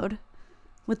episode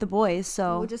with the boys,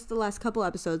 so well, just the last couple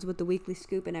episodes with the weekly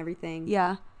scoop and everything.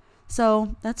 Yeah,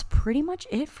 so that's pretty much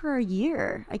it for a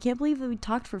year. I can't believe that we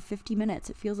talked for 50 minutes.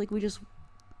 It feels like we just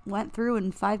went through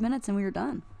in 5 minutes and we were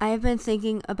done. I have been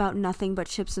thinking about nothing but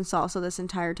chips and salsa this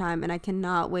entire time, and I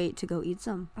cannot wait to go eat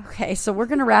some. Okay, so we're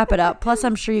gonna wrap it up. Plus,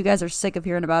 I'm sure you guys are sick of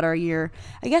hearing about our year.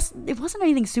 I guess it wasn't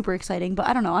anything super exciting, but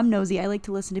I don't know, I'm nosy. I like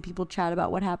to listen to people chat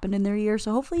about what happened in their year,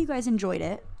 so hopefully you guys enjoyed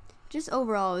it. Just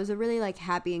overall, it was a really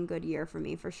happy and good year for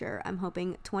me, for sure. I'm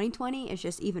hoping 2020 is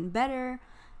just even better.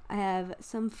 I have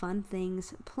some fun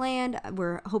things planned.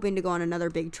 We're hoping to go on another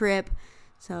big trip.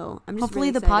 So I'm just hopefully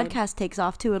really the excited. podcast takes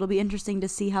off too. It'll be interesting to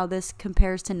see how this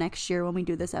compares to next year when we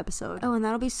do this episode. Oh, and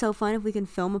that'll be so fun if we can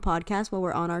film a podcast while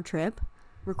we're on our trip.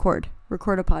 Record a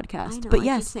podcast. I know, but I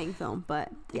yes, keep saying film,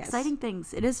 but yes. Exciting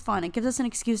things. It is fun. It gives us an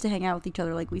excuse to hang out with each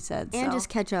other, like we said, and just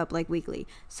catch up weekly.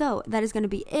 So that is going to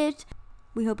be it.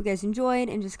 We hope you guys enjoyed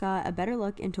and just got a better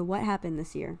look into what happened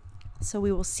this year. So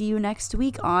we will see you next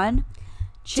week on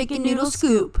Chicken Noodle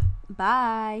Scoop.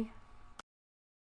 Bye.